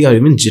today are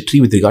even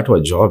jittery with regard to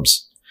our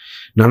jobs.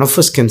 None of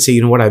us can say,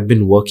 you know what? I've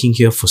been working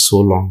here for so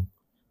long.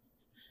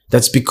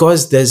 That's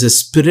because there's a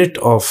spirit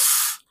of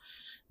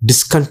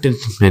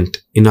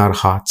discontentment in our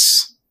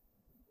hearts.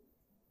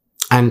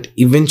 And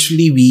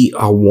eventually we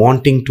are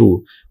wanting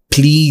to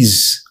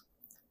please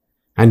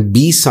and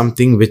be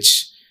something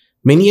which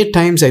many a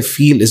times I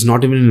feel is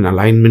not even in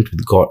alignment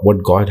with God,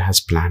 what God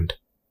has planned.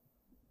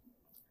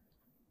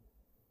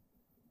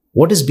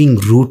 What does being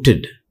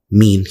rooted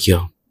mean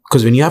here?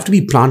 Because when you have to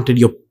be planted,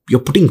 you're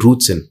putting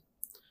roots in.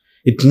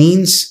 It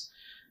means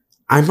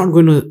I'm not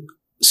going to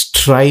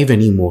strive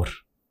anymore.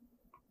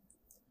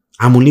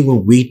 I'm only going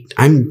to wait.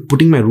 I'm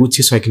putting my roots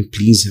here so I can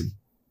please him.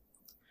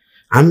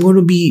 I'm going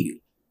to be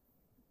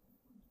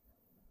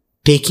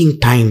taking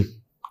time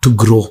to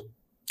grow.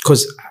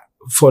 Because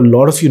for a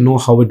lot of you know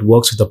how it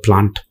works with a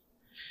plant.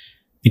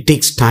 It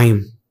takes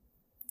time.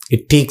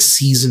 It takes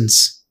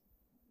seasons.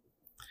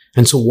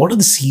 And so what are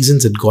the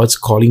seasons that God's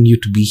calling you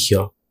to be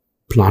here,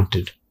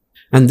 planted?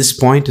 And this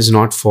point is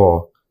not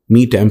for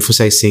me to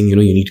emphasize saying, you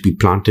need to be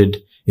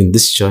planted in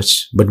this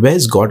church, but where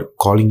is God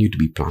calling you to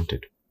be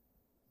planted?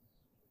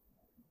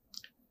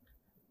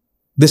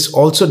 This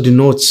also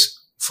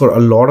denotes for a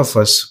lot of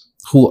us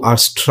who are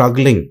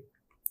struggling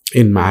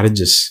in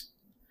marriages,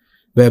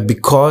 where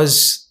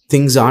because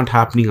things aren't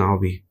happening our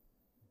way,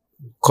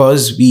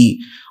 because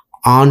we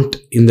aren't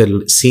in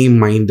the same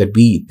mind that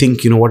we think,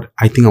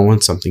 I think I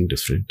want something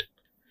different.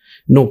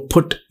 No,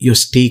 put your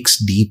stakes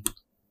deep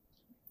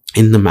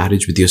in the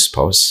marriage with your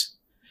spouse.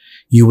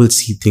 You will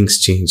see things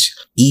change.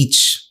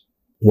 Each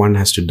one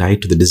has to die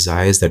to the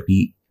desires that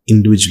we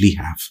individually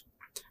have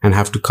and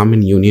have to come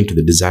in union to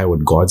the desire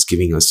what God's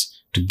giving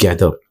us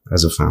together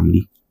as a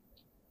family.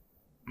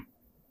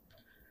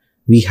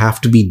 We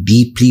have to be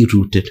deeply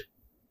rooted.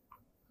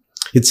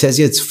 It says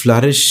here it's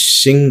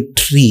flourishing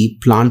tree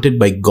planted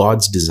by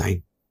God's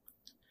design.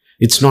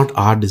 It's not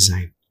our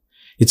design.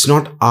 It's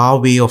not our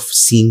way of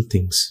seeing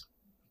things.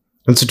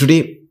 And so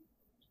today,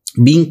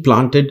 being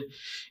planted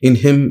in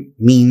Him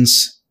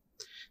means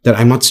that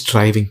I'm not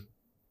striving.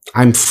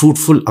 I'm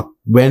fruitful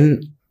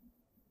when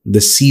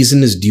the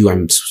season is due.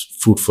 I'm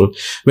fruitful.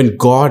 When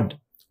God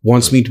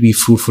wants me to be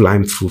fruitful,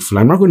 I'm fruitful.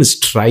 I'm not going to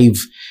strive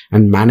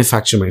and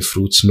manufacture my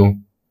fruits. No.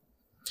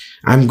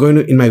 I'm going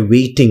to, in my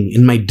waiting,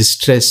 in my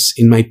distress,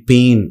 in my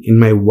pain, in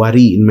my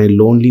worry, in my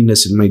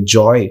loneliness, in my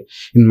joy,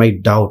 in my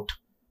doubt,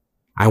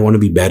 I want to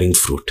be bearing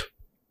fruit.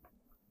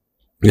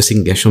 You're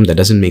saying, Geshem, that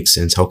doesn't make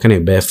sense. How can I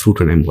bear fruit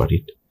when I'm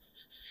worried?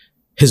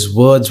 His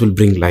words will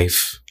bring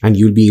life and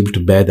you'll be able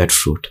to bear that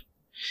fruit.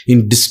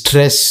 In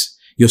distress,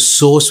 your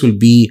source will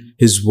be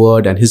His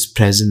word and His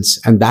presence,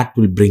 and that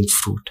will bring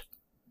fruit.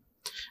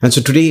 And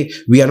so today,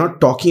 we are not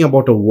talking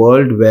about a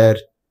world where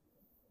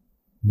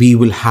we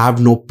will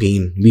have no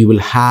pain. We will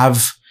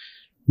have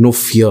no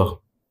fear.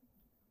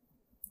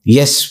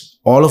 Yes,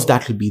 all of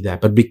that will be there.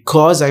 But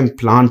because I'm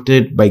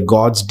planted by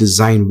God's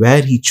design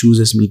where He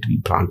chooses me to be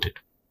planted,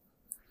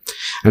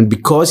 and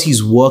because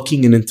He's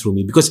working in and through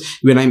me, because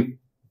when I'm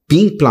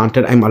being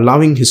planted, I'm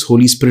allowing His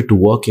Holy Spirit to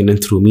work in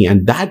and through me,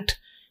 and that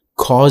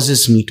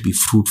causes me to be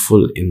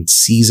fruitful in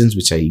seasons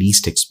which I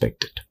least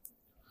expected.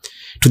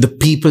 To the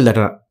people that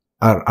are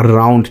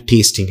around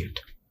tasting it.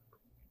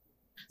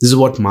 This is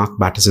what Mark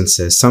Batterson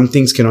says. Some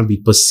things cannot be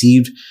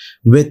perceived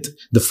with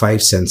the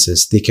five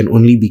senses. They can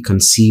only be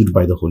conceived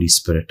by the Holy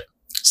Spirit.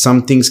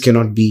 Some things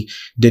cannot be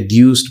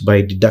deduced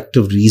by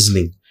deductive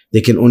reasoning.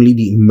 They can only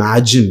be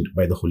imagined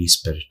by the Holy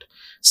Spirit.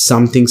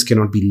 Some things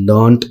cannot be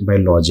learnt by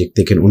logic.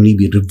 They can only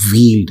be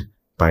revealed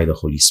by the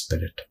Holy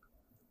Spirit.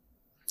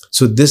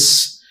 So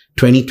this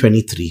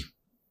 2023,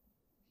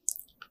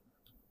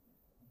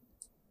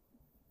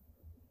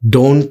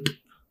 don't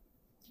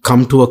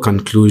come to a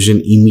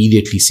conclusion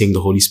immediately saying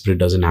the Holy Spirit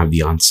doesn't have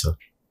the answer.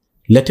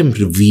 Let Him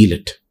reveal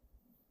it.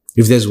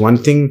 If there's one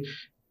thing,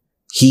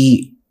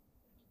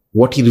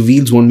 what He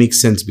reveals won't make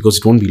sense because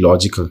it won't be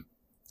logical.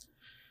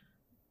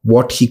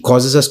 What He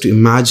causes us to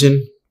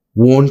imagine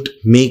won't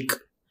make,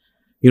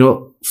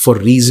 for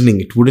reasoning,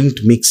 it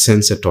wouldn't make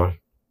sense at all.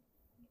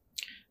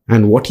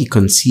 And what He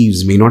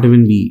conceives may not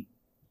even be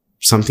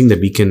something that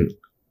we can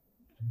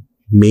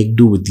make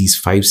do with these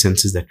five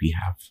senses that we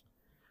have.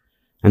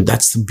 And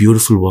that's the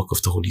beautiful work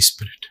of the Holy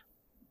Spirit.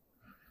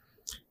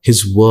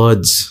 His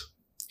words,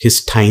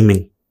 His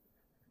timing,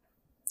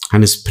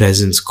 and His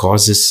presence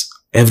causes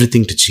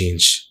everything to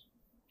change.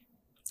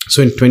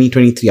 So in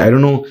 2023, I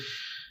don't know,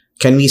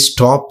 can we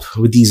stop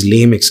with these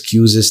lame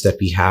excuses that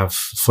we have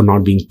for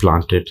not being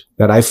planted?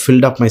 That I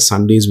filled up my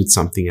Sundays with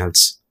something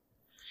else.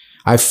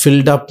 I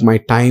filled up my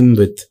time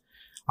with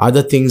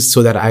other things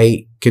so that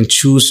I can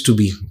choose to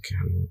be. Okay,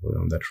 I'm going to go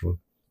down that road.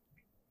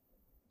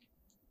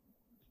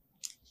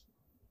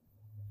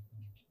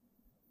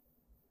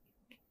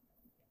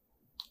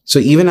 So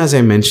even as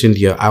I mentioned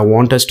here, I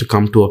want us to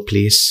come to a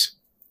place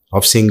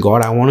of saying,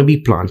 God, I want to be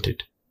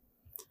planted.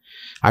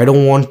 I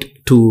don't want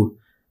to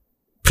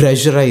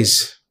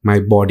pressurize my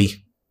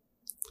body.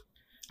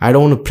 I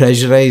don't want to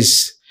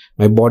pressurize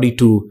my body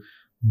to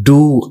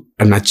do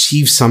and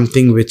achieve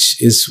something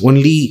which is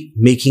only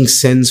making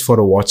sense for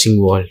a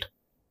watching world.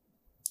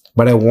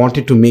 But I want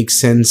it to make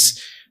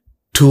sense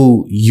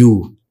to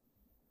you.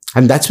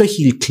 And that's why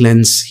He'll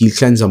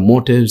cleanse our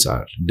motives,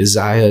 our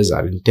desires,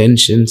 our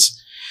intentions,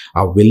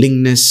 our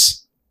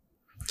willingness.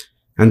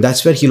 And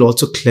that's where He'll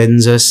also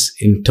cleanse us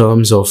in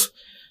terms of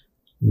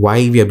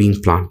why we are being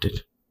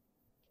planted.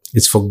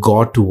 It's for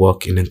God to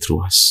work in and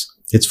through us.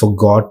 It's for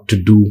God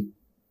to do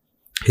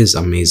His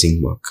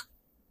amazing work.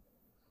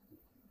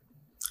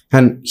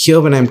 And here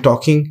when I'm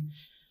talking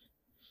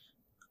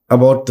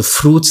about the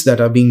fruits that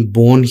are being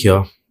born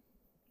here,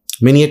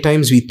 many a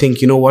times we think,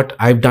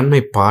 I've done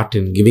my part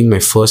in giving my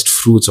first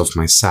fruits of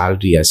my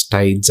salary as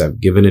tithes.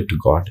 I've given it to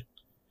God.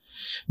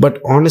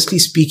 But honestly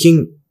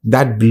speaking,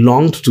 that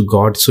belonged to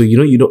God. So,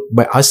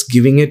 by us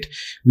giving it,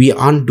 we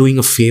aren't doing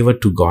a favor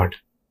to God.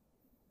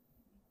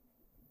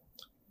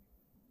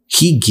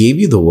 He gave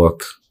you the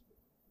work.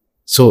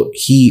 So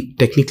He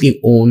technically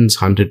owns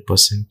 100%.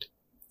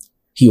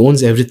 He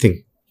owns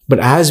everything. But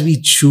as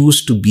we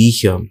choose to be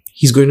here,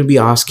 He's going to be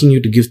asking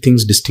you to give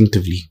things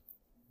distinctively.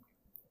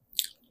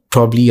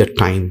 Probably your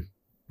time,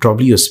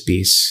 probably your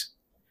space,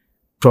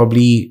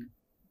 probably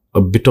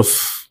a bit of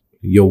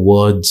your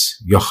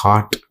words, your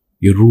heart,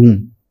 your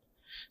room,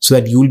 so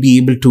that you'll be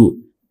able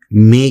to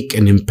make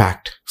an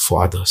impact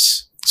for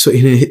others. So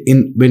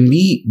when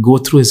we go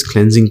through His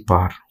cleansing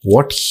power,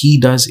 what He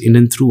does in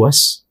and through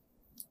us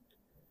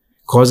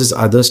causes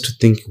others to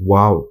think,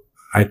 wow,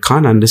 I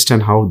can't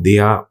understand how they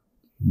are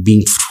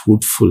being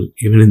fruitful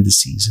even in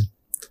this season.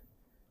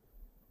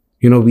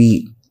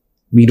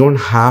 We don't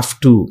have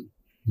to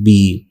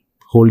be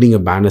holding a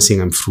banner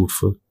saying I'm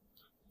fruitful.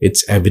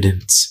 It's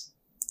evidence.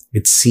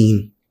 It's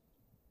seen.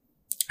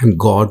 And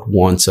God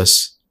wants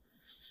us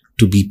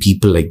to be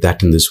people like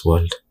that in this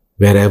world.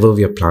 wherever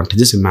we are planted.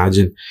 Just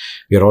imagine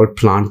we are all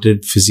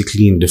planted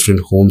physically in different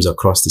homes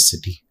across the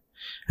city.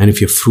 And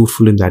if you're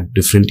fruitful in that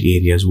different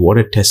areas, what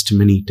a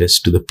testimony it is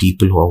to the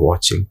people who are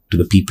watching, to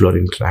the people who are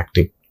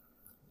interacting.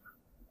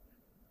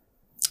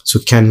 So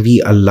can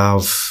we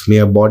may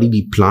our body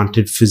be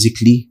planted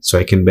physically so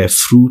I can bear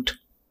fruit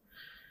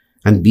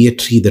and be a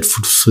tree that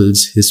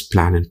fulfills His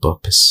plan and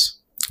purpose,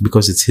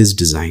 because it's His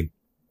design.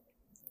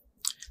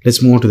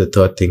 Let's move on to the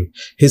third thing.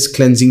 His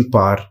cleansing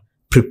power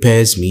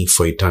prepares me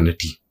for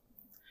eternity.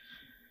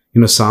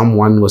 Psalm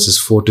 1 verses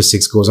 4 to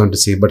 6 goes on to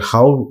say, but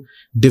how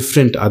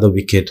different are the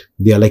wicked?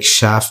 They are like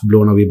chaff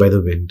blown away by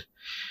the wind.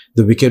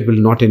 The wicked will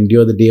not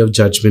endure the day of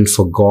judgment,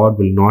 for God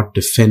will not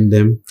defend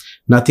them.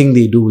 Nothing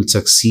they do will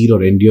succeed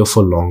or endure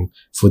for long,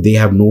 for they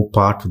have no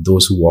part with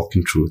those who walk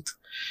in truth.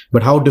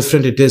 But how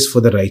different it is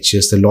for the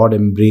righteous. The Lord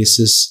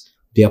embraces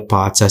their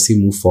paths as they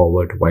move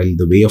forward, while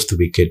the way of the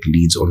wicked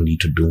leads only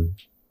to doom.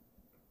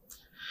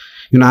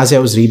 As I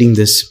was reading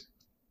this,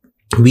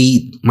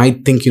 we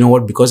might think,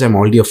 because I'm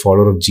already a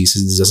follower of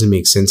Jesus, this doesn't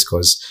make sense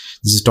because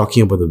this is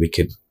talking about the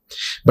wicked.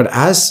 But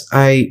as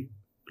I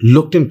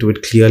looked into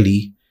it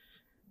clearly,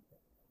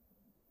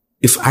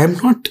 if I'm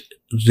not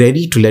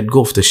ready to let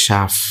go of the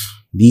chaff,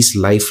 these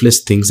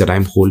lifeless things that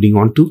I'm holding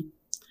on to,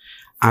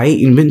 I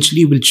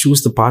eventually will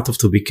choose the path of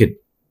the wicked.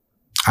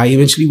 I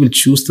eventually will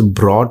choose the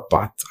broad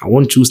path. I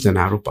won't choose the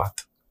narrow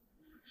path.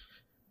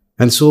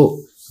 And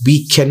so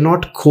we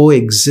cannot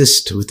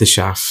coexist with the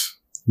chaff.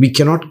 We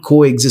cannot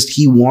coexist.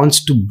 He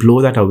wants to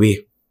blow that away.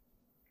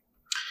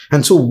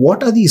 And so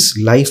what are these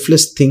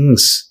lifeless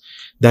things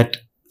that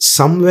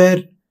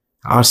somewhere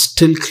are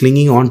still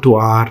clinging on to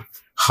our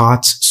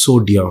hearts so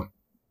dear?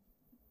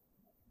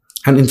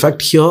 And in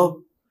fact, here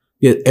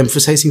we are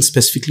emphasizing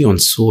specifically on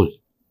soul.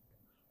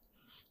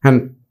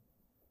 And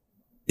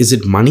is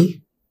it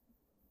money?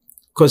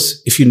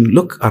 Because if you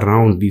look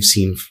around, we've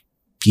seen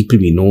people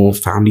we know,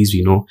 families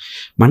we know,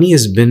 money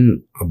has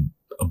been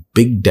a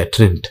big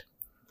deterrent.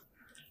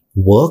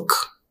 Work,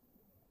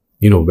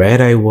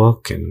 where I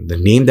work and the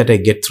name that I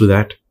get through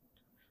that,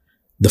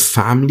 the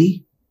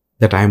family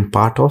that I am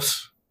part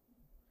of,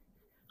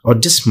 or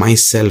just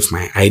myself,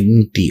 my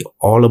identity,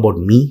 all about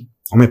me,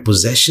 or my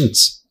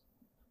possessions.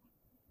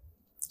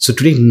 So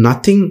today,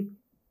 nothing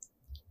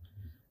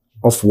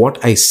of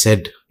what I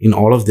said in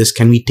all of this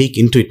can we take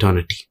into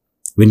eternity.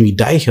 When we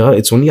die here,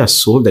 it's only our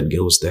soul that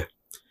goes there.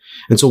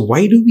 And so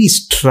why do we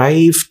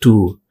strive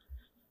to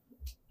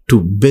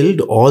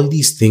build all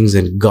these things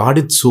and guard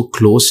it so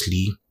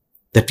closely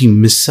that we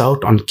miss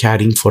out on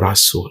caring for our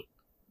soul?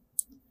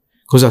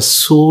 Because our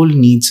soul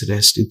needs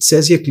rest. It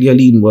says here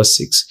clearly in verse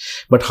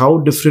 6, but how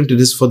different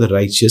it is for the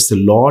righteous. The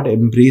Lord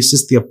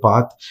embraces their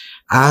path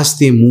as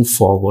they move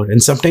forward.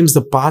 And sometimes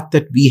the path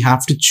that we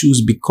have to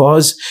choose,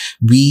 because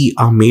we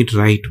are made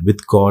right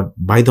with God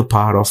by the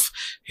power of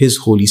His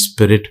Holy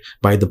Spirit,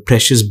 by the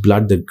precious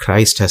blood that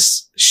Christ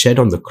has shed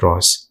on the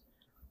cross,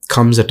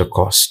 comes at a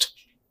cost,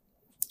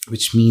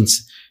 which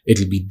means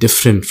it'll be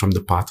different from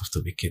the path of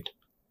the wicked,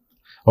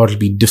 or it'll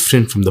be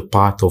different from the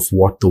path of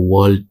what the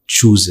world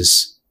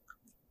chooses.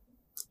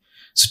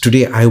 So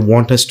today I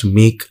want us to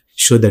make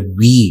sure that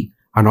we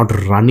are not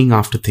running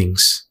after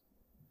things,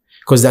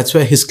 because that's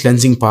where His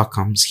cleansing power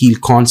comes. He'll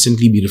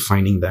constantly be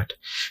refining that.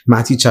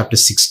 Matthew chapter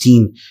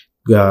 16,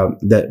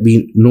 that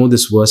we know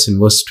this verse in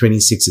verse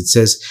 26, it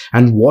says,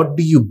 and what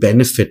do you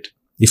benefit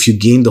if you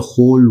gain the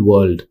whole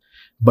world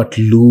but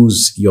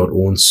lose your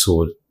own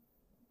soul?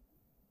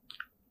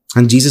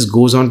 And Jesus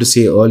goes on to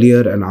say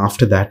earlier and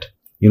after that,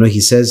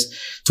 He says,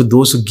 for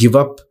those who give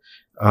up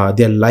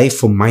their life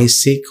for my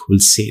sake will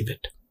save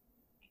it.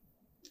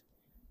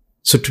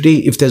 So today,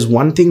 if there's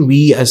one thing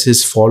we as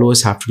His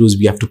followers have to do, is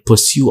we have to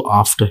pursue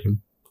after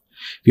Him.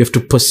 We have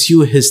to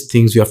pursue His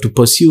things. We have to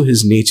pursue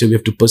His nature. We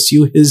have to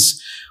pursue His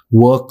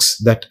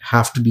works that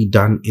have to be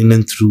done in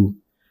and through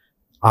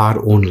our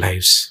own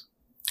lives.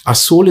 Our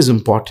soul is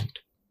important.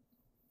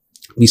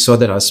 We saw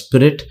that our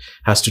spirit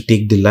has to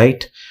take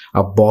delight,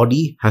 our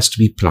body has to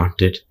be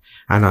planted,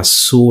 and our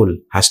soul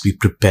has to be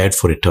prepared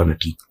for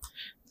eternity.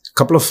 A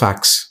couple of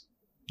facts.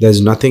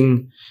 There's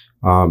nothing,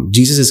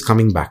 Jesus is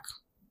coming back.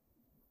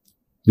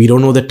 We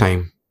don't know the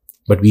time,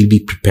 but we'll be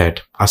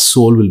prepared. Our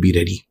soul will be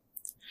ready.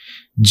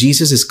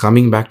 Jesus is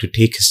coming back to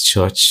take His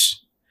church.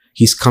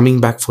 He's coming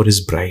back for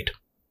His bride.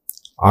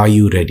 Are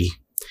you ready?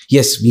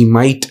 Yes, we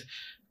might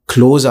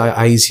close our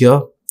eyes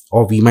here,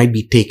 or we might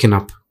be taken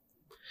up.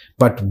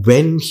 But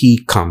when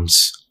He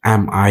comes,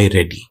 am I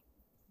ready?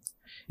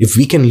 If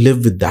we can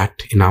live with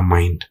that in our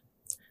mind,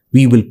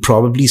 we will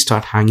probably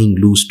start hanging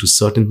loose to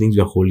certain things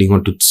we are holding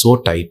on to so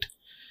tight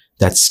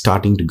that's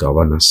starting to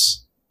govern us.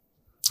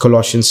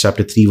 Colossians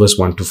chapter 3 verse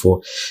 1 to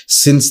 4.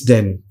 Since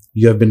then,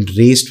 you have been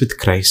raised with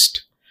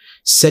Christ.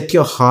 Set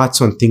your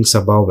hearts on things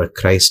above where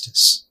Christ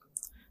is,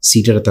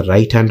 seated at the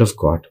right hand of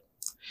God.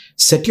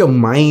 Set your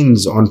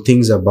minds on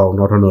things above,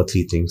 not on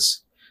earthly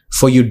things.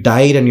 For you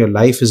died and your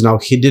life is now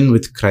hidden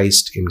with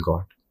Christ in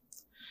God.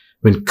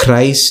 When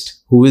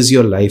Christ, who is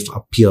your life,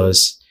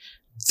 appears,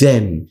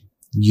 then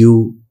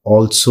you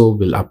also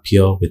will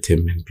appear with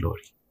Him in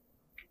glory.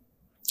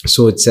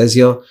 So it says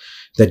here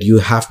that you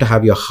have to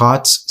have your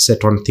hearts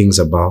set on things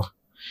above.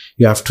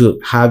 You have to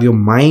have your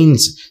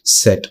minds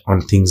set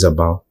on things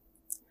above.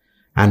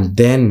 And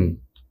then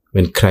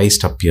when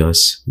Christ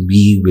appears,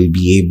 we will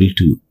be able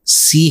to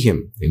see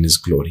him in his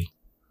glory.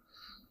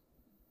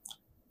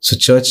 So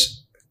church,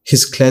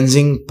 his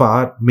cleansing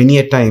power, many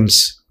a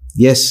times,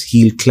 yes,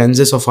 he'll cleanse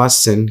us of our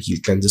sin.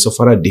 He'll cleanse us of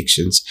our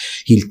addictions.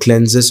 He'll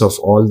cleanse us of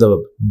all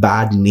the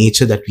bad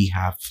nature that we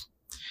have.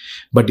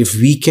 But if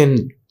we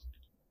can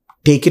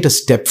take it a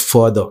step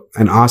further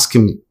and ask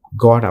him,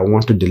 God, I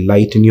want to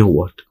delight in your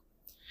word.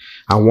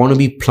 I want to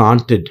be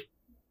planted,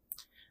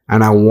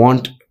 and I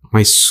want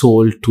my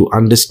soul to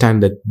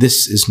understand that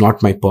this is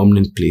not my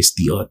permanent place,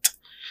 the earth,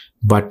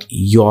 but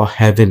your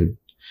heaven.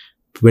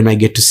 When I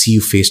get to see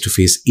you face to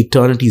face,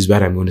 eternity is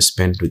where I'm going to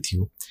spend with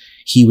you.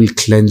 He will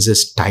cleanse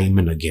us time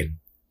and again.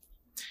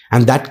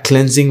 And that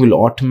cleansing will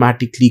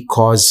automatically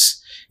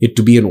cause it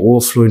to be an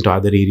overflow into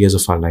other areas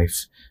of our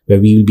life, where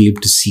we will be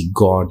able to see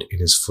God in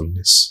his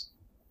fullness.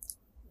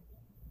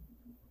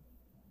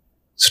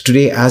 So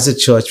today, as a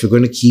church, we're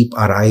going to keep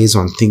our eyes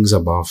on things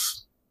above.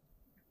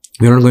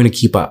 We're not going to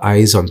keep our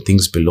eyes on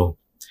things below.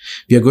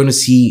 We are going to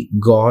see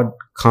God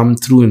come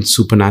through in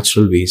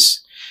supernatural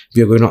ways.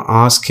 We are going to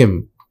ask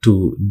him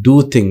to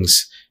do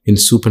things in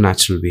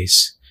supernatural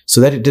ways, so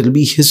that it will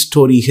be his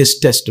story, his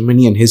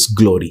testimony, and his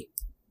glory.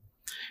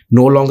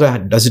 No longer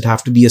does it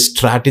have to be a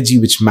strategy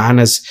which man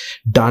has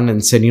done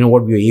and said, you know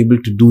what, we are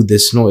able to do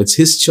this. No, it's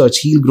his church.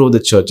 He'll grow the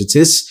church.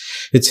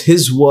 It's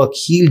his work.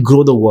 He'll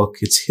grow the work.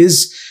 It's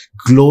his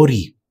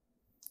glory.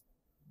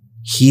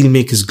 He'll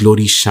make his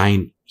glory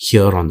shine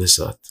here on this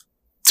earth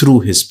through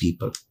his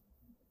people.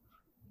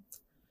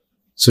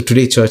 So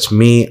today, church,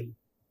 may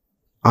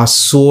our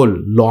soul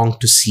long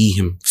to see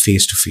him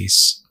face to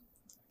face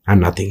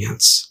and nothing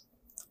else.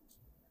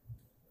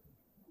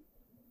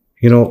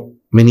 You know,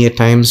 many a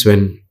times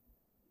when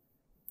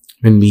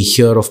we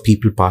hear of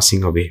people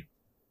passing away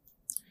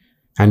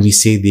and we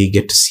say they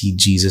get to see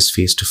Jesus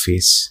face to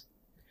face,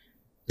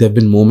 there have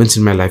been moments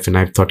in my life and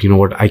I've thought, you know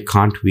what, I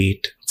can't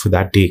wait for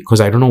that day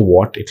because I don't know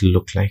what it'll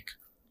look like.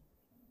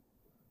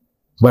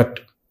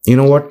 But you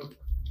know what,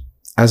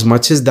 as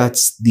much as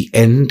that's the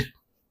end,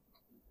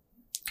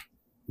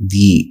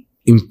 the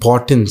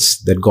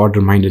importance that God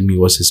reminded me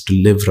is to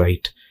live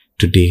right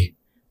today,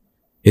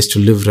 is to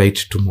live right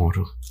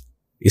tomorrow,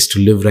 is to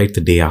live right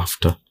the day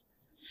after,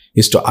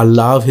 is to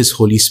allow his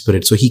Holy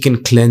Spirit so he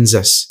can cleanse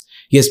us.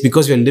 Yes,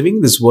 because we are living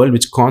in this world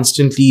which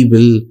constantly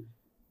will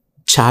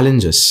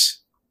challenge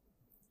us.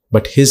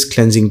 But his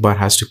cleansing power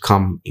has to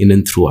come in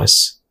and through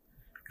us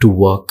to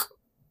work.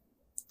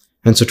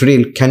 And so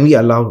today, can we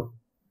allow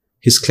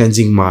his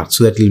cleansing power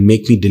so that it will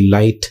make me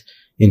delight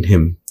in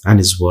him and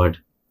his word,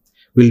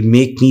 will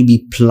make me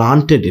be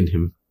planted in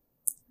him,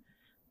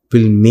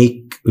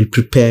 will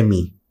prepare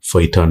me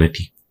for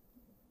eternity.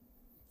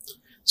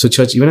 So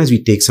church, even as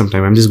we take some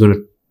time, I'm just going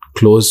to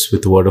close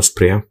with a word of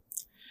prayer.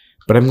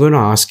 But I'm going to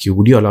ask you,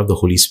 would you allow the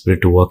Holy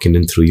Spirit to work in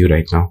and through you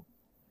right now?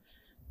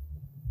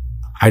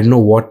 I don't know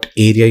what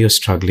area you're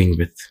struggling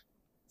with,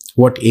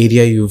 what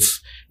area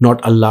you've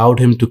not allowed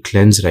him to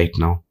cleanse right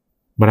now.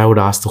 But I would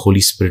ask the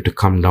Holy Spirit to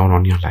come down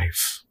on your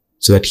life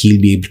so that he'll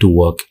be able to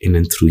work in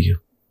and through you.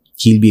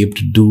 He'll be able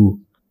to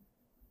do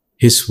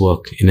his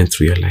work in and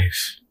through your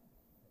life.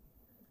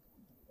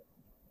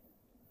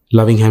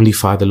 Loving Heavenly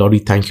Father, Lord, we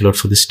thank you, Lord,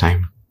 for this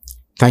time.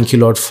 Thank you,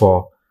 Lord,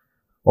 for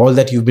all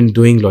that you've been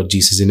doing, Lord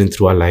Jesus, in and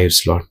through our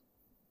lives, Lord.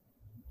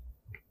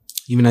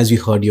 Even as we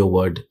heard your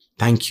word,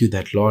 thank you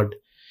that, Lord,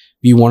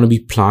 we want to be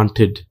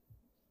planted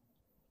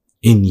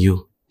in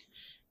you.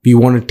 We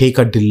want to take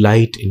our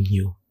delight in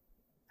you.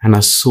 And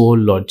our soul,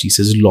 Lord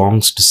Jesus,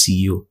 longs to see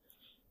you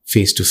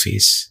face to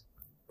face.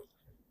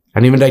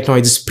 And even right now, I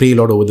just pray,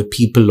 Lord, over the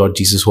people, Lord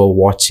Jesus, who are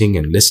watching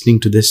and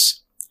listening to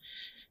this,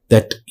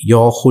 that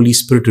your Holy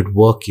Spirit would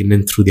work in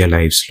and through their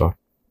lives, Lord.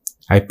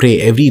 I pray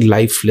every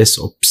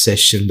lifeless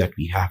obsession that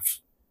we have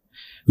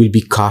will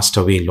be cast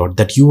away, Lord,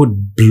 that you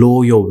would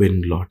blow your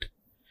wind, Lord.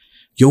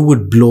 You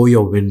would blow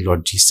your wind,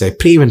 Lord Jesus. I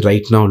pray even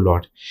right now,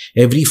 Lord,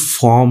 every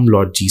form,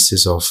 Lord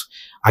Jesus, of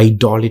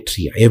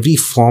idolatry, every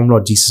form,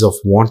 Lord Jesus, of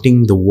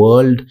wanting the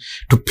world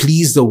to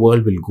please the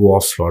world will go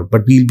off, Lord,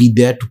 but we'll be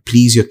there to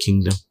please your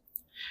kingdom.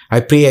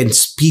 I pray and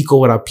speak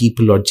over our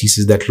people, Lord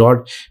Jesus, that,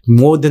 Lord,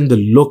 more than the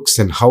looks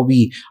and how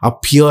we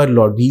appear,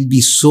 Lord, we'll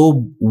be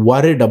so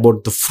worried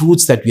about the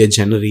fruits that we are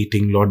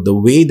generating, Lord, the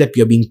way that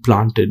we are being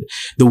planted,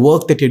 the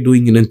work that you're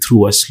doing in and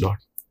through us, Lord.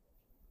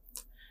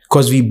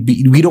 Because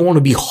we don't want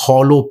to be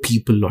hollow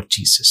people, Lord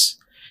Jesus.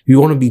 We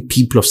want to be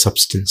people of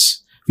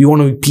substance. We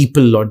want to be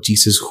people, Lord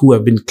Jesus, who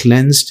have been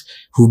cleansed,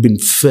 who've been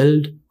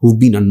filled, who've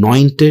been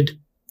anointed,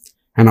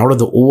 and out of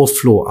the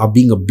overflow are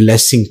being a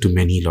blessing to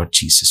many, Lord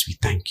Jesus. We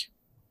thank you.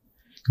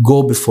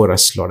 Go before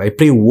us, Lord. I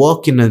pray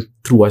work in and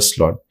through us,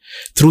 Lord.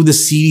 Through the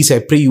series, I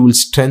pray you will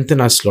strengthen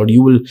us, Lord.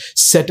 You will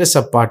set us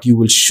apart. You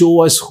will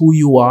show us who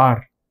you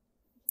are.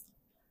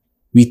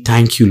 We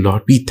thank you,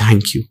 Lord. We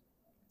thank you.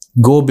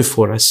 Go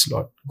before us,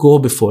 Lord. Go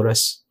before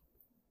us.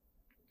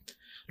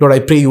 Lord, I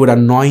pray you would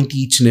anoint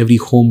each and every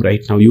home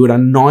right now. You would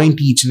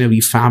anoint each and every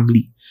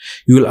family.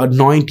 You will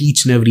anoint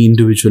each and every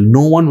individual.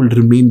 No one will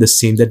remain the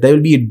same. That there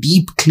will be a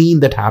deep clean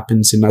that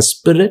happens in our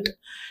spirit,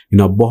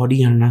 in our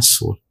body, and in our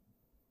soul.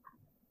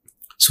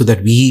 So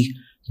that we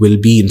will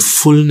be in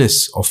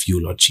fullness of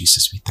you, Lord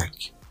Jesus. We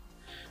thank you.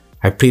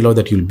 I pray, Lord,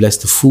 that you will bless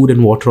the food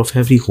and water of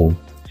every home.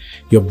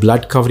 Your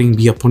blood covering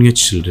be upon your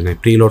children. I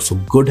pray, Lord, for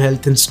good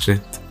health and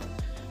strength.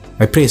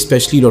 I pray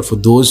especially, Lord, for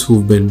those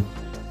who've been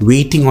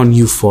waiting on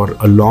you for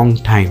a long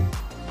time,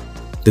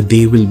 that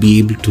they will be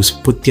able to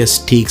put their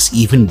stakes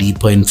even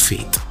deeper in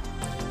faith,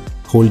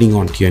 holding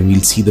on to you, and we'll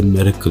see the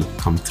miracle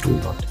come through,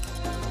 Lord.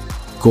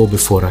 Go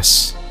before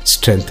us,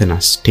 strengthen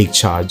us, take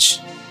charge.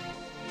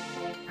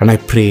 And I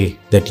pray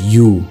that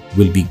you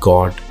will be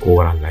God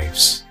over our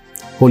lives.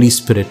 Holy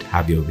Spirit,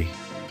 have your way.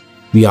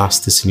 We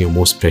ask this in your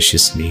most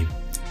precious name.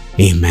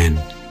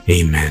 Amen.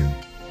 Amen.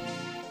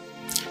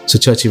 So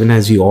church, even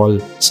as we all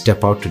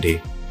step out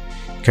today,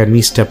 can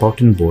we step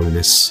out in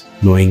boldness,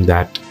 knowing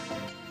that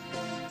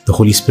the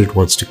Holy Spirit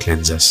wants to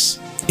cleanse us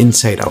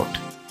inside out,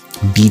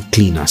 deep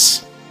clean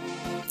us,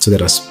 so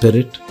that our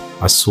spirit,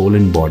 our soul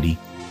and body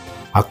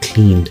are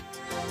cleaned.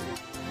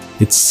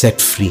 It's set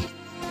free.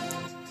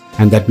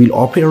 And that we'll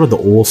operate out of the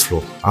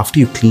overflow. After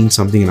you clean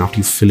something and after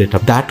you fill it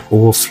up, that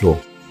overflow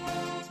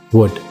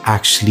would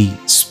actually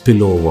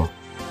spill over.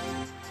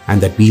 And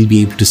that we'll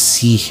be able to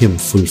see Him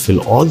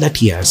fulfill all that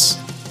He has.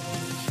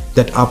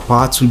 That our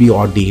paths will be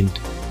ordained.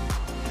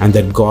 And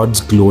that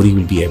God's glory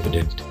will be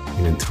evident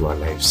in and through our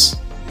lives.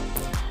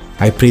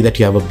 I pray that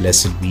you have a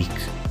blessed week.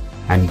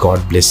 And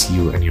God bless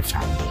you and your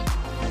family.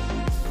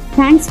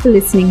 Thanks for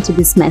listening to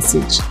this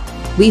message.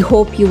 We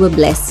hope you were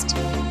blessed.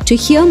 To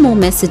hear more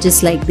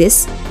messages like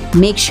this,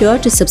 make sure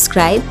to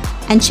subscribe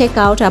and check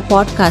out our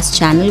podcast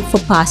channel for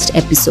past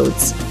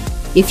episodes.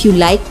 If you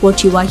like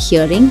what you are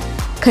hearing,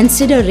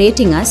 consider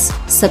rating us,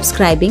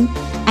 subscribing,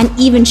 and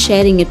even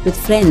sharing it with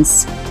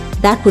friends.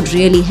 That would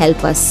really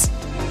help us.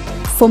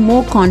 For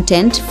more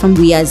content from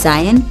We Are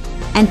Zion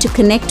and to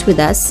connect with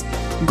us,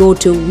 go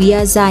to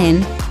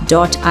wearezion.in.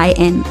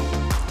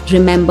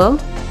 Remember,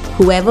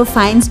 whoever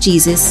finds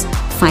Jesus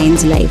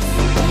finds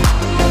life.